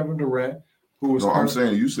got Kevin Durant, who was. No, I'm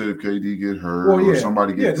saying you said if KD get hurt or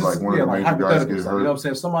somebody gets one of the major guys get hurt. You know what I'm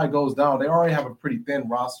saying? If somebody goes down, they already have a pretty thin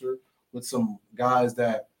roster with some guys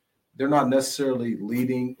that they're not necessarily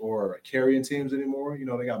leading or carrying teams anymore. You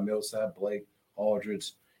know, they got Millsap, Blake,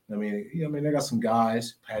 Aldridge. I mean, they got some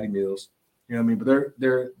guys, Patty Mills. You know what I mean? But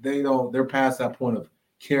they're past that point of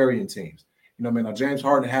carrying teams. You know what I mean? Now James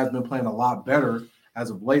Harden has been playing a lot better as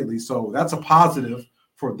of lately, so that's a positive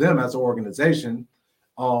for them as an organization.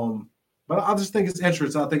 But I just think it's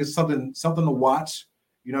interesting. I think it's something to watch.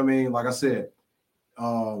 You know what I mean? Like I said,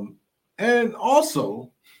 and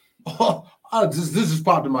also, this just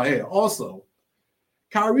popped in my head. Also,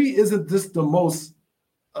 Kyrie isn't just the most,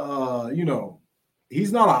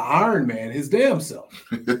 he's not an Iron Man, his damn self.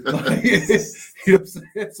 You know what I'm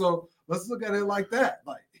saying? So let's look at it like that.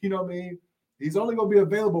 Like, you know what I mean? He's only going to be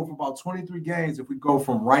available for about 23 games if we go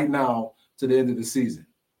from right now to the end of the season.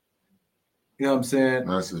 You know what I'm saying?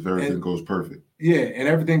 That's if everything goes perfect. Yeah, and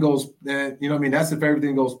everything goes, and you know what I mean? That's if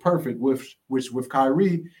everything goes perfect, which with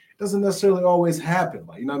Kyrie, it doesn't necessarily always happen.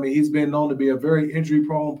 Like, you know what I mean? He's been known to be a very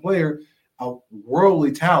injury-prone player, a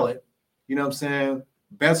worldly talent, you know what I'm saying?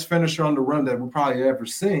 Best finisher on the rim that we've probably ever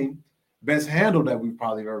seen, best handle that we've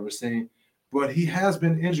probably ever seen, but he has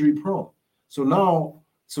been injury-prone. So now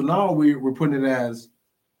we're putting it as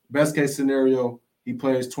best case scenario, he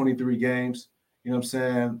plays 23 games, you know what I'm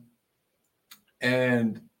saying?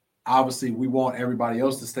 And obviously we want everybody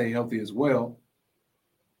else to stay healthy as well.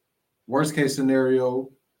 Worst case scenario,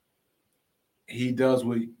 he does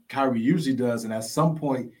what Kyrie usually does, and at some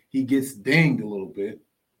point he gets dinged a little bit.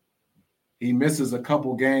 He misses a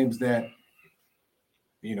couple games that,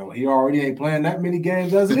 he already ain't playing that many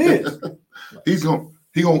games as it is.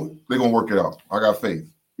 they're gonna work it out. I got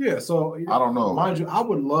faith. Yeah, so I don't know. Mind you, I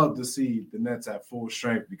would love to see the Nets at full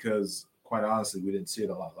strength because, quite honestly, we didn't see it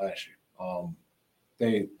a lot last year. I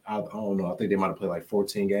don't know. I think they might have played like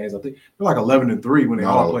 14 games. I think they're like 11-3 when they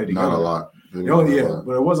all played together. Not a lot.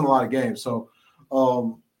 But it wasn't a lot of games. So,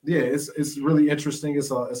 Yeah, it's really interesting. It's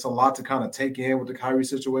a lot to kind of take in with the Kyrie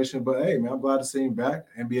situation. But hey, man, I'm glad to see him back.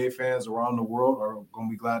 NBA fans around the world are going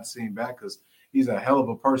to be glad to see him back because he's a hell of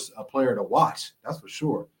a player to watch. That's for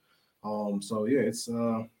sure. So yeah, it's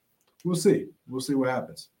we'll see. We'll see what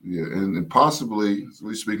happens. Yeah, and possibly,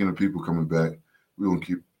 we speaking of people coming back, we're gonna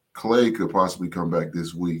keep Clay could possibly come back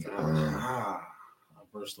this week.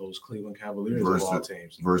 Versus those Cleveland Cavaliers of all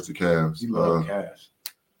teams. Versus the Cavs. He loves Cavs.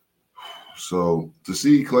 So to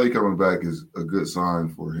see Clay coming back is a good sign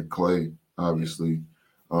for Clay, obviously,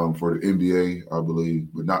 for the NBA, I believe,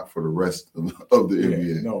 but not for the rest of the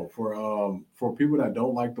NBA. No, for people that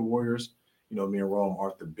don't like the Warriors, me and Rome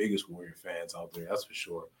aren't the biggest Warrior fans out there. That's for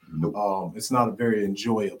sure. Nope. It's not very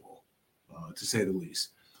enjoyable, to say the least.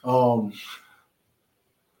 How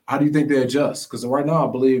do you think they adjust? Because right now,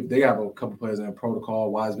 I believe they have a couple players in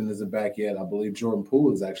protocol. Wiseman isn't back yet. I believe Jordan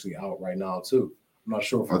Poole is actually out right now too. I'm not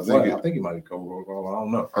sure. I think he might go. I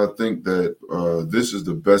don't know. I think that this is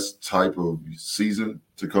the best type of season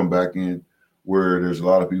to come back in, where there's a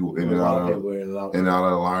lot of people in and out of the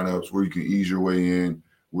lineups, where you can ease your way in,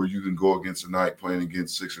 where you can go against a night playing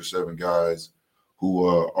against 6 or 7 guys who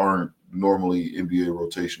aren't normally NBA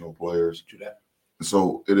rotational players. Do that.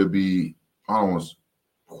 So it'll be, I don't want to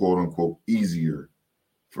quote unquote easier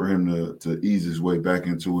for him to ease his way back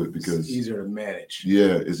into it, because it's easier to manage.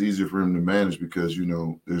 Yeah, it's easier for him to manage because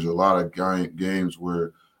there's a lot of games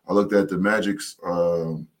where I looked at the Magic's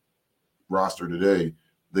roster today.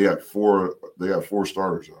 They got four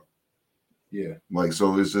starters up. Yeah,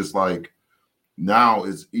 so it's just like now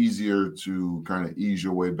it's easier to kind of ease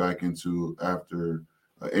your way back into after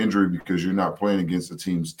an injury, because you're not playing against the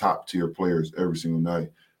team's top tier players every single night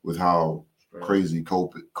with how crazy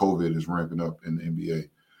COVID is ramping up in the NBA.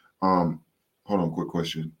 Hold on, quick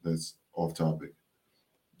question that's off topic.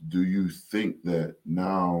 Do you think that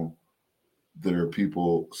now there are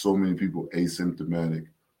so many people asymptomatic,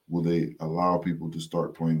 will they allow people to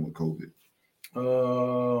start playing with COVID? I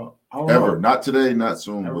don't know. Not today, not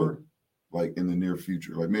soon, but like in the near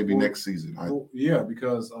future, like maybe next season.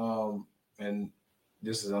 Because and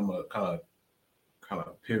this is, I'm a kind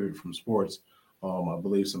of pivot from sports. I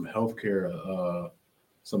believe some healthcare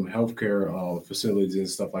facilities and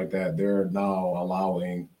stuff like that, they're now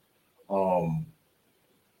allowing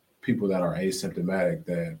people that are asymptomatic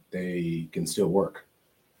that they can still work.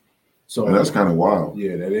 So and that's kind of wild.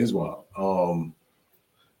 Yeah, that is wild.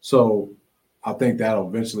 So I think that'll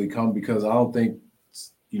eventually come, because I don't think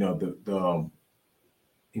you're going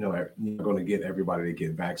to get everybody to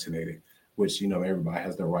get vaccinated, which everybody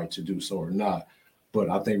has the right to do so or not. But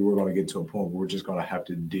I think we're going to get to a point where we're just going to have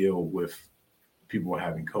to deal with people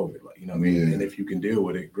having COVID, Yeah. And if you can deal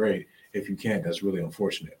with it, great. If you can't, that's really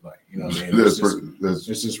unfortunate. It's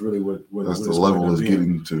just really what that's the level is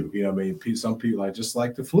getting to. Some people just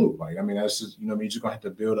like the flu. That's just you're just gonna have to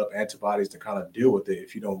build up antibodies to kind of deal with it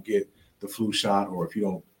if you don't get the flu shot, or if you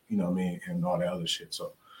don't, and all that other shit.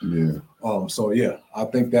 So I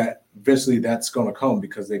think that eventually that's gonna come,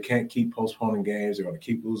 because they can't keep postponing games. They're gonna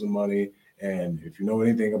keep losing money. And if you know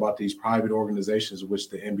anything about these private organizations, which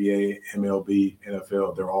the NBA, MLB,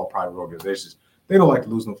 NFL, they're all private organizations, they don't like to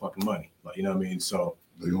lose no fucking money. So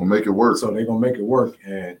they're going to make it work.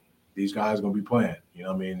 And these guys are going to be playing,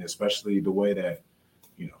 especially the way that,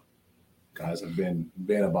 guys have been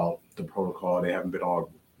about the protocol. They haven't been all,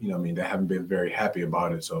 they haven't been very happy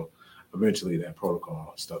about it. So eventually that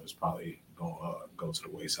protocol stuff is probably going to go to the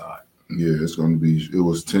wayside. Yeah, it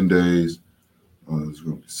was 10 days. It's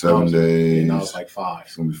going to be 7 days. Now it's like 5.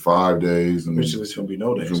 It's going to be 5 days. And eventually it's going to be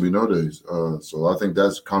no days. It's going to be no days. So I think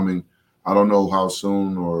that's coming. I don't know how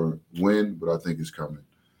soon or when, but I think it's coming.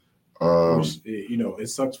 It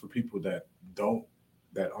sucks for people that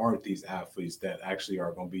aren't these athletes, that actually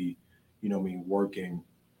are going to be, working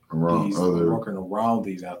around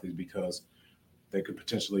these athletes, because they could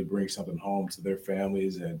potentially bring something home to their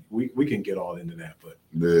families, and we can get all into that. But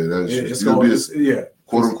it's going to be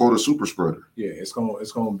quote unquote a super spreader. Yeah, it's going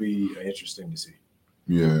to be interesting to see.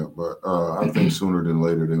 Yeah, but I think sooner than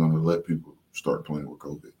later they're going to let people start playing with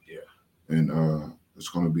COVID. Yeah, and it's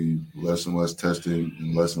going to be less and less testing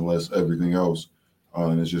and less everything else,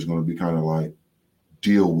 and it's just going to be kind of like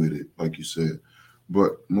deal with it, like you said.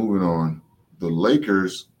 But moving on, the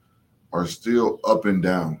Lakers are still up and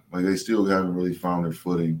down. They still haven't really found their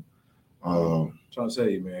footing. I'm trying to tell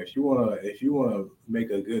you, man, if you wanna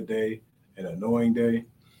make a good day, an annoying day,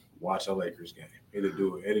 watch a Lakers game. It'll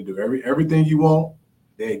do it. It'll do everything you want.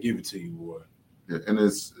 They give it to you, boy. Yeah, and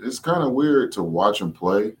it's kind of weird to watch them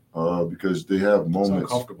play because they have moments.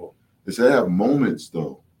 It's uncomfortable. They have moments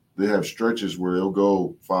though. They have stretches where they'll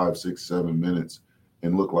go 5, 6, 7 minutes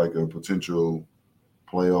and look like a potential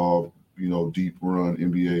playoff, deep run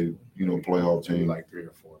NBA, playoff team. Like 3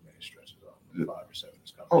 or 4 minute stretches, 5 or 7.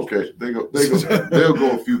 Okay, they'll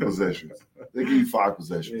go a few possessions. They give you 5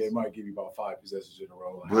 possessions. Yeah, it might give you about 5 possessions in a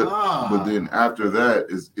row. But then after that,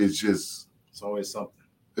 it's always something.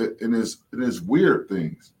 And it's weird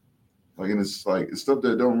things. It's stuff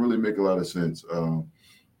that don't really make a lot of sense.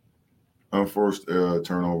 Unforced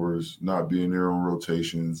turnovers, not being there on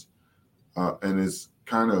rotations. And it's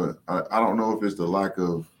kind of, I don't know if it's the lack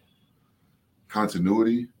of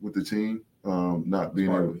continuity with the team, not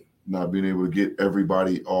being able to get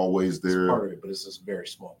everybody always there. It's part of it, but it's just a very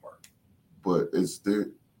small part. But they're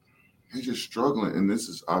just struggling, and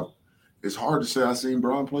it's hard to say I've seen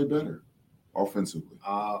Bron play better offensively.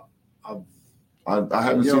 I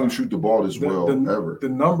haven't seen him shoot the ball this well ever. The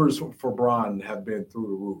numbers for Bron have been through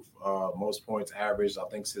the roof. Most points averaged, I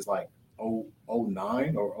think, since like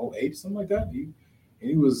 09 or 08, something like that.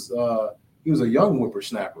 He was a young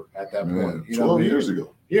whippersnapper at that point. 12 years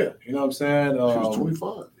ago. Yeah, you know what I'm saying? He was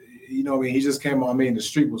 25. He just came on. The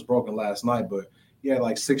streak was broken last night, but he had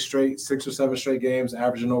like 6 or 7 straight games,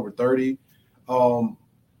 averaging over 30.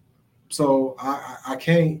 So I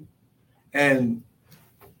can't. And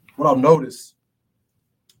what I've noticed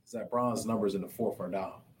is that Bron's numbers in the fourth are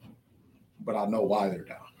down, but I know why they're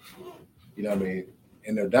down. You know what I mean?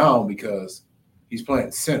 And they're down because he's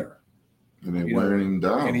playing center. And they're wearing him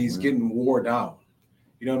down. And he's getting wore down.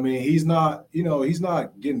 You know what I mean? He's not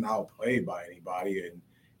getting outplayed by anybody. And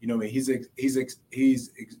you know what I mean?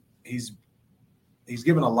 He's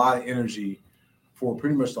given a lot of energy for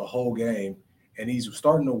pretty much the whole game. And he's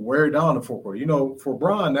starting to wear down the fourth quarter. For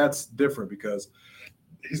Bron, that's different because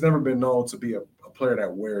he's never been known to be a player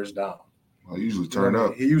that wears down. Well, he usually turn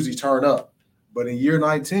up. He usually turn up. But in year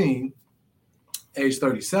 19, age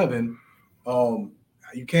 37,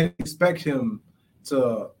 you can't expect him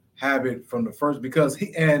to have it from the first because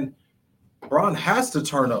Bron has to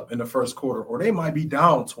turn up in the first quarter or they might be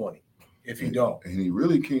down 20 if he don't. And he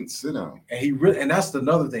really can't sit down. And that's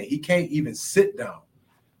another thing. He can't even sit down.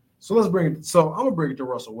 So I'm gonna bring it to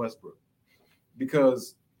Russell Westbrook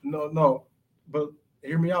because but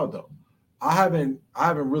hear me out though. I haven't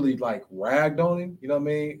really like ragged on him. You know what I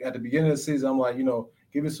mean? At the beginning of the season, I'm like,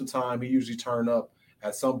 give it some time. He usually turn up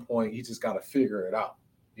at some point. He just got to figure it out.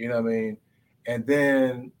 You know what I mean? And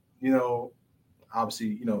then,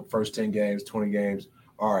 obviously, first 10 games, 20 games.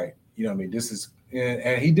 All right. You know what I mean? This is,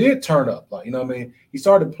 and he did turn up. Like, you know what I mean? He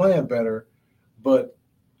started playing better, but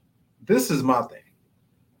this is my thing.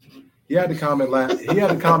 He had a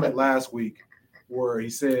comment last week where he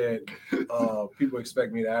said, people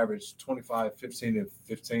expect me to average 25, 15, and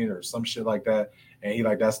 15 or some shit like that. And he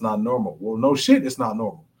that's not normal. Well, no shit, it's not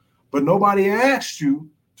normal. But nobody asked you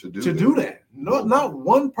to do that. No, not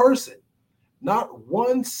one person, not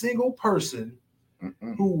one single person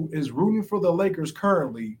who is rooting for the Lakers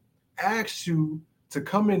currently asked you to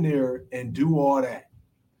come in there and do all that.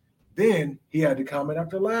 Then he had to comment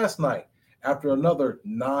after last night, after another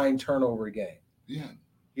 9 turnover game. Yeah.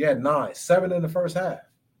 He had 9, 7 in the first half.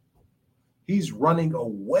 He's running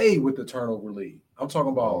away with the turnover lead. I'm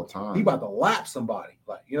talking about he about to lap somebody.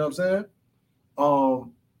 Like, you know what I'm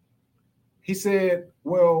saying? He said,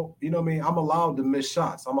 well, you know what I mean? I'm allowed to miss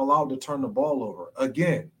shots. I'm allowed to turn the ball over.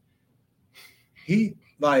 Again, he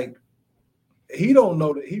don't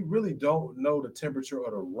know that. He really don't know the temperature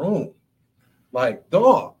of the room. Like,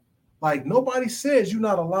 dog, like nobody says you're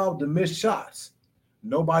not allowed to miss shots.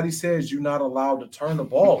 Nobody says you're not allowed to turn the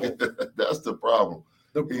ball over. That's the problem.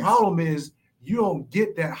 The problem is you don't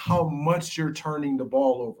get that how much you're turning the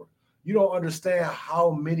ball over. You don't understand how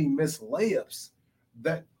many missed layups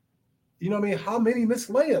that, you know what I mean? How many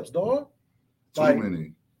missed layups, dog? Too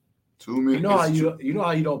many. You know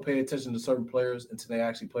how you don't pay attention to certain players until they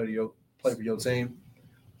actually play for your team?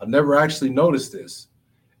 I've never actually noticed this.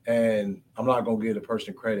 And I'm not going to give the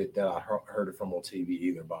person credit that I heard it from on TV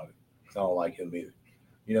either about it. I don't like him either.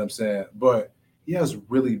 You know what I'm saying? But he has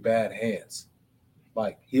really bad hands.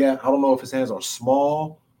 Like, I don't know if his hands are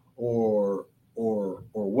small or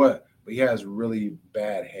what, but he has really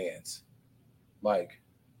bad hands. Like,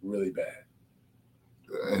 really bad.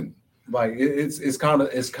 And like it's kind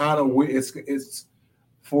of weird. It's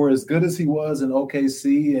for as good as he was in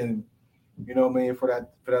OKC, and you know what I mean, for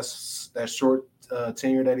that short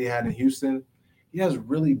tenure that he had in Houston, he has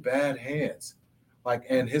really bad hands. Like,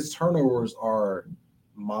 and his turnovers are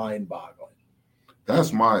mind-boggling.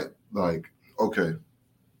 That's okay.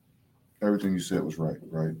 Everything you said was right?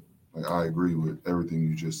 Like, I agree with everything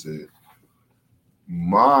you just said.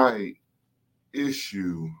 My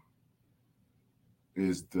issue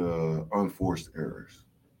is the unforced errors.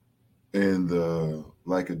 and the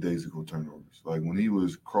lackadaisical turnovers. Like when he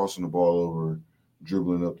was crossing the ball over,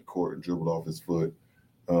 dribbling up the court and dribbled off his foot,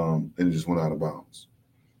 and it just went out of bounds.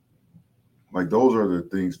 Like those are the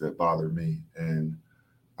things that bother me, and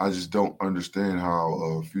I just don't understand how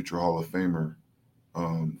a future Hall of Famer,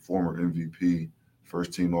 former MVP,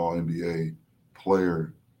 first team All NBA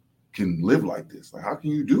player can live like this. Like, how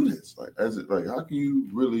can you do this? Like, how can you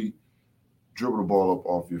really dribble the ball up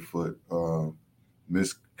off your foot,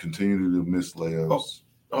 continue to miss layups?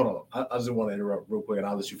 Hold on, I just want to interrupt real quick, and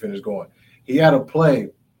I'll let you finish going. He had a play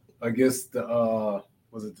against the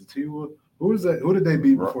was it the T-Wolves? Who did they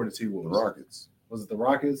beat before the T-Wolves? The Rockets. Was it the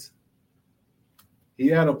Rockets? He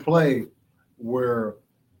had a play where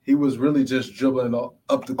he was really just dribbling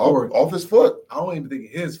up the court. Off his foot. I don't even think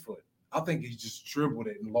his foot. I think he just dribbled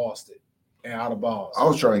it and lost it and out of bounds. I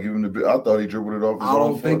was trying to give him the bit. I thought he dribbled it off his I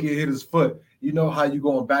own don't think it hit his foot. You know how you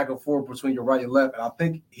going back and forth between your right and left, and I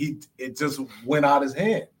think it just went out his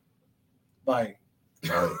hand. Like,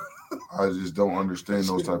 I just don't understand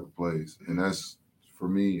those type of plays, and that's for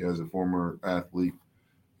me as a former athlete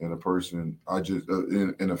and a person. I just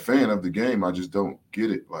and a fan of the game. I just don't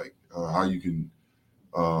get it. Like how you can.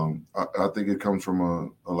 I think it comes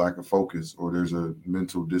from a lack of focus, or there's a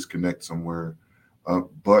mental disconnect somewhere.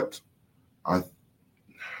 But I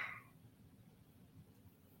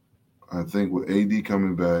think with AD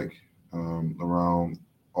coming back around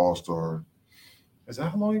All-Star. Is that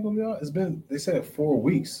how long he's gonna be out? It's been, they said 4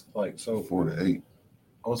 weeks. Like, so 4 to 8.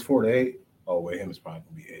 Oh, it's 4 to 8. Oh, wait, him is probably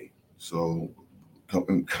gonna be 8. So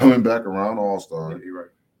coming back around All-Star, Yeah, you're right.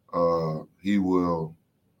 he will.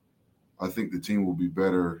 I think the team will be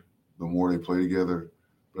better the more they play together.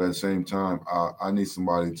 But at the same time, I need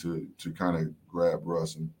somebody to kind of grab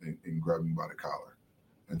Russ and grab him by the collar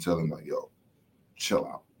and tell him, like, yo, chill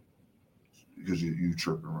out, because you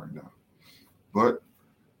tripping right now. But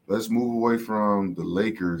let's move away from the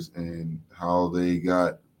Lakers and how they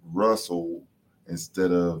got Russell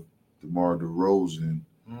instead of DeMar DeRozan,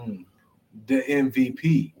 the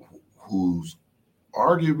MVP, who's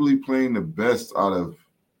arguably playing the best out of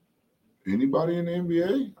anybody in the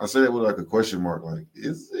NBA. I say that with like a question mark. Like,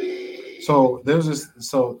 is he? So there's this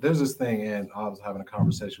thing, and I was having a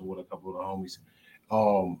conversation with a couple of the homies,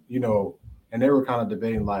 and they were kind of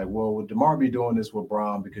debating, like, well, would DeMar be doing this with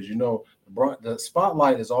Bron? Because the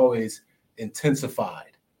spotlight is always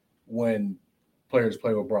intensified when players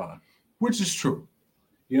play with Bron, which is true.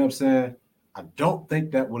 You know what I'm saying? I don't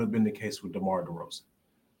think that would have been the case with DeMar DeRozan,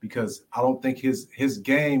 because I don't think his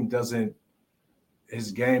game doesn't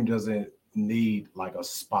need like a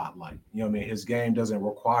spotlight. You know what I mean? His game doesn't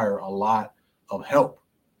require a lot of help.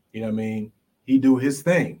 You know what I mean? He do his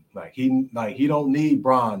thing. He don't need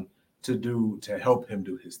Bron to help him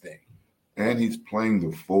do his thing. And he's playing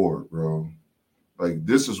the 4, bro. Like,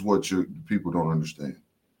 this is what people don't understand.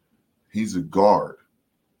 He's a guard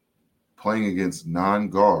playing against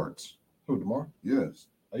non-guards. Who, DeMar? Yes.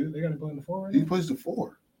 They got him playing the 4 right now? He plays the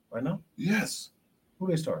 4 right now. Yes. Who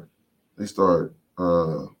they start? They start.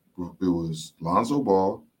 It was Lonzo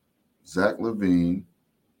Ball, Zach LaVine,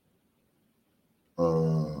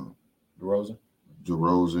 DeRozan,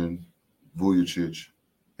 Vujacic,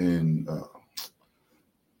 and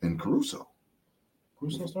Caruso.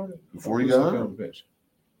 Caruso started before he got hurt.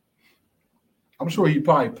 I'm sure he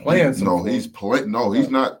probably playing some. No, he's playing. No, he's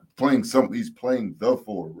not playing some. He's playing the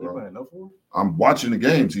 4, bro. He's playing the 4? I'm watching the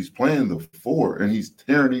games. He's playing the 4, and he's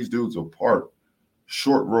tearing these dudes apart.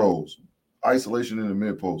 Short rolls, isolation in the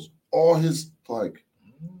mid post. All his, like,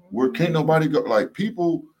 where can't nobody go. Like,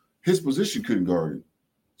 people, his position couldn't guard him.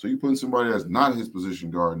 So you putting somebody that's not his position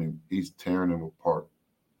guarding him, he's tearing him apart.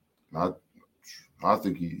 And I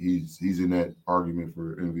think he's in that argument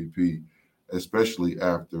for MVP, especially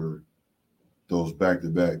after those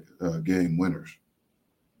back-to-back game winners.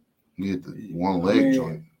 He hit the one leg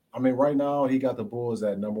joint. I mean, right now he got the Bulls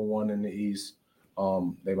at number 1 in the East.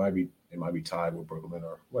 They might be tied with Brooklyn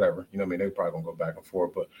or whatever. You know what I mean? They're probably gonna go back and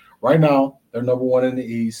forth. But right now they're number 1 in the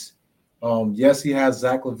East. Yes, he has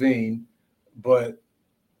Zach LaVine, but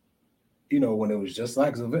when it was just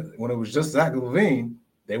Zach LaVine,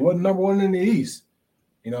 they wasn't number 1 in the East.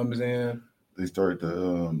 You know what I'm saying? They started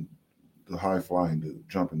the high flying dude,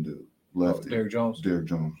 jumping dude, lefty. Derrick Jones.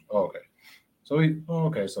 Oh, okay. So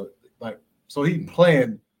he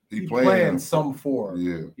playing. He playing some 4.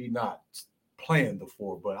 Yeah. He not playing the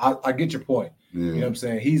 4, but I get your point. Yeah. You know what I'm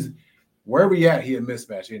saying? He's wherever he at, he a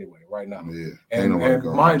mismatch anyway right now. Yeah. And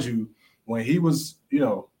mind you, when he was,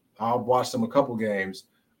 I've watched him a couple games.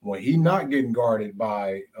 When he not getting guarded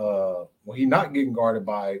by 4s,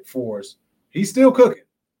 he's still cooking.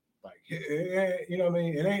 Like, you know what I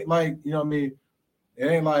mean? It ain't like, you know what I mean? It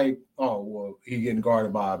ain't like, oh, well, he getting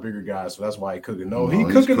guarded by a bigger guy, so that's why he cooking. No, he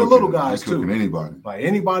he's cooking the little guys he's cooking too. Anybody. Like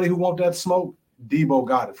anybody who want that smoke, Debo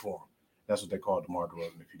got it for him. That's what they call DeMar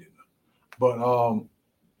DeRozan, if you didn't know. But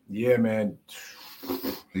yeah, man.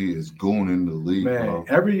 He is gooning the league, man, bro.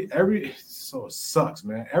 Every so it sucks,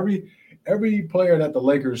 man. Every player that the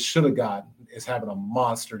Lakers should have got is having a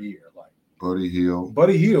monster year. Like Buddy Hield.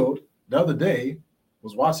 The other day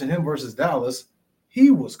was watching him versus Dallas. He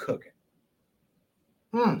was cooking.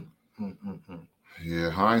 Yeah,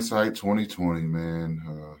 hindsight 2020,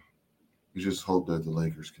 man. We just hope that the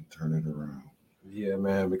Lakers can turn it around. Yeah,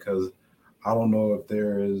 man, because I don't know if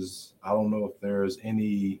there's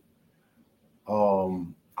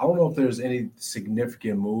any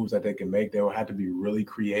significant moves that they can make. They will have to be really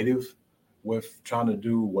creative with trying to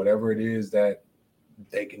do whatever it is that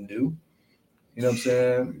they can do. You know what I'm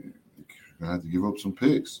saying? You're gonna have to give up some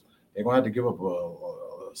picks. They're gonna have to give up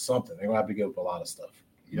something. They're gonna have to give up a lot of stuff.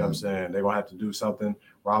 You know what I'm saying? They're gonna have to do something.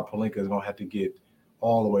 Rob Pelinka is gonna have to get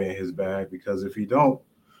all the way in his bag, because if he don't,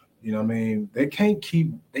 you know what I mean, they can't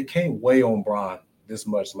weigh on Bron this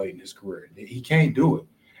much late in his career. He can't do it.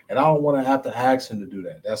 And I don't want to have to ask him to do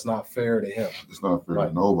that. That's not fair to him. It's not fair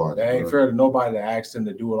to nobody. That ain't fair to nobody to ask him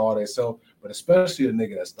to do it all themselves, but especially a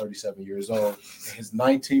nigga that's 37 years old, in his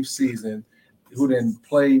 19th season, who then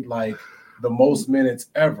played like the most minutes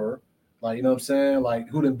ever. Like, you know what I'm saying? Like,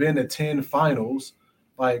 who done been to 10 finals.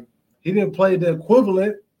 Like, he didn't play the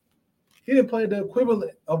equivalent. He didn't play the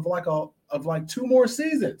equivalent of like 2 more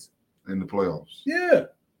seasons in the playoffs. Yeah.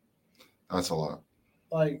 That's a lot.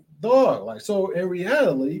 Like, dog. Like, so in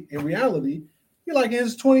reality, he like in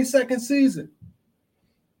his 22nd season.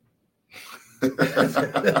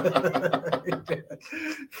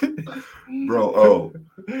 Bro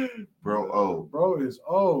is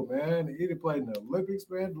old, man. He didn't play in the Olympics,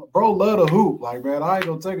 man. Bro love to hoop. Like, man, I ain't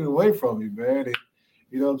gonna take it away from you, man.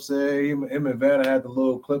 You know what I'm saying? Him and Vanna had the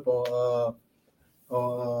little clip on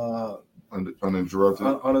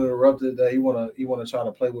uninterrupted that he wanna try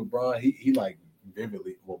to play with Bron. He like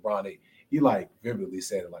vividly, he like vividly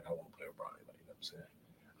said it like, I want to play with Bron. Like, you know what I'm saying?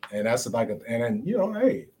 And that's like and then, you know,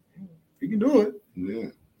 hey, he can do it. Yeah.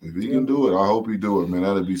 If he can do it, I hope he do it, man.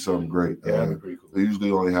 That'd be something great. Yeah, that'd be pretty cool. They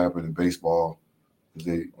usually only happen in baseball. I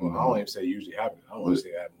don't even say usually happen. I only say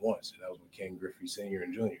it happened once. That was with Ken Griffey Sr.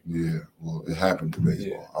 and Jr. Yeah, well, it happened to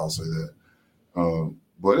baseball. Yeah. I'll say that.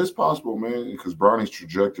 But it's possible, man, because Bronny's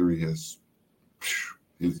trajectory has.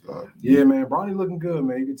 Yeah, man, Bronny looking good,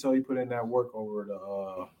 man. You can tell he put in that work over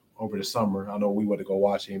the summer. I know we went to go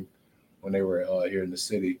watch him when they were here in the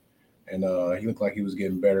city, and he looked like he was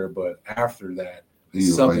getting better. But after that,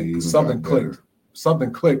 something clicked.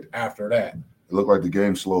 Something clicked after that. It looked like the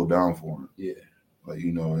game slowed down for him. Yeah. Like,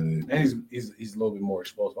 you know, and he's a little bit more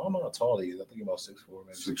exposed. I don't know how tall he is. I think he's about 6'4",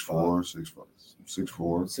 maybe 6'4".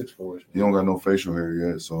 6'4". He don't got no facial hair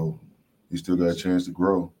yet, so he still got a chance to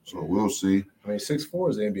grow. So we'll see. I mean, 6'4"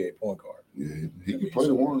 is an NBA point guard. Yeah, he can play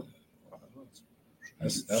the one.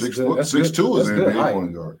 That's 6'2" is an NBA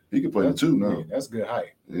point guard. He can play the two now. Yeah, that's good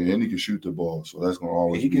height. Yeah, and he can shoot the ball, so that's gonna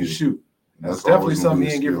always. He can shoot. That's definitely something he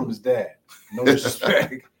didn't get from his dad. No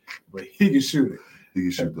disrespect, but he can shoot it. He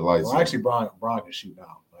can shoot the lights. Well, actually, Bron can shoot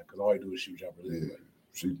now, because all he do is shoot jumpers. Yeah,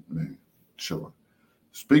 shoot, man, sure.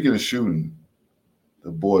 Speaking of shooting, the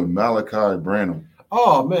boy Malachi Branham.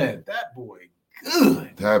 Oh man, that boy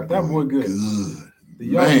good. That boy good. The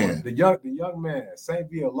young man, St.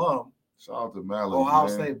 V alum. Shout out to Mally. Ohio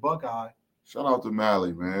State Buckeye. Shout out to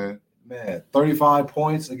Mally, man. Man, 35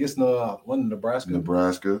 points against Nebraska.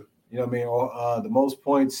 Nebraska. You know what I mean? The most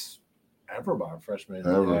points ever by a freshman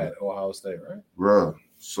at Ohio State, right? Bruh.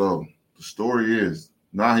 So the story is,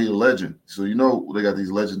 now he a legend. So you know they got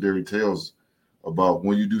these legendary tales about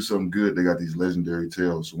when you do something good, they got these legendary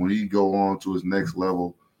tales. So when he go on to his next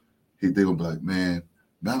level, they gonna be like, man,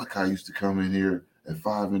 Malachi used to come in here at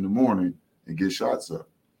 5 a.m. and get shots up.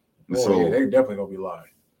 Yeah, they definitely gonna be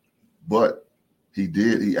lying. But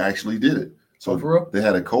he actually did it. So for real? They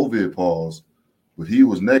had a COVID pause, but he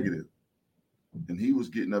was negative. And he was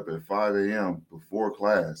getting up at 5 a.m. before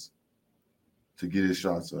class to get his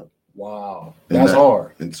shots up. Wow. That's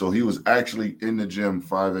hard. And so he was actually in the gym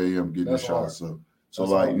 5 a.m. getting his shots up. So,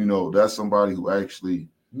 that's hard. You know, that's somebody who actually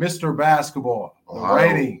Mr. Basketball. Ohio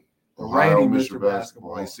rating Mr.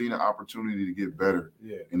 Basketball. He's seen an opportunity to get better.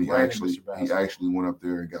 Yeah. And he actually went up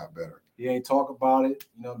there and got better. He ain't talk about it.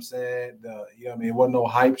 You know what I'm saying? You know what I mean? It wasn't no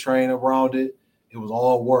hype train around it. It was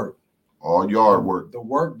all work. All yard work. The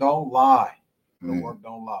work don't lie. The work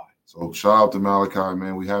don't lie. So shout out to Malachi,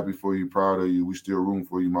 man. We happy for you, proud of you. We still room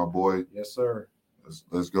for you, my boy. Yes, sir.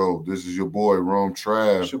 Let's go. This is your boy, Rome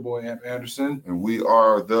Trav. It's your boy, Amp Anderson. And we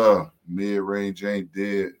are the Mid Range Ain't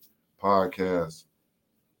Dead podcast.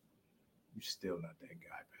 You still not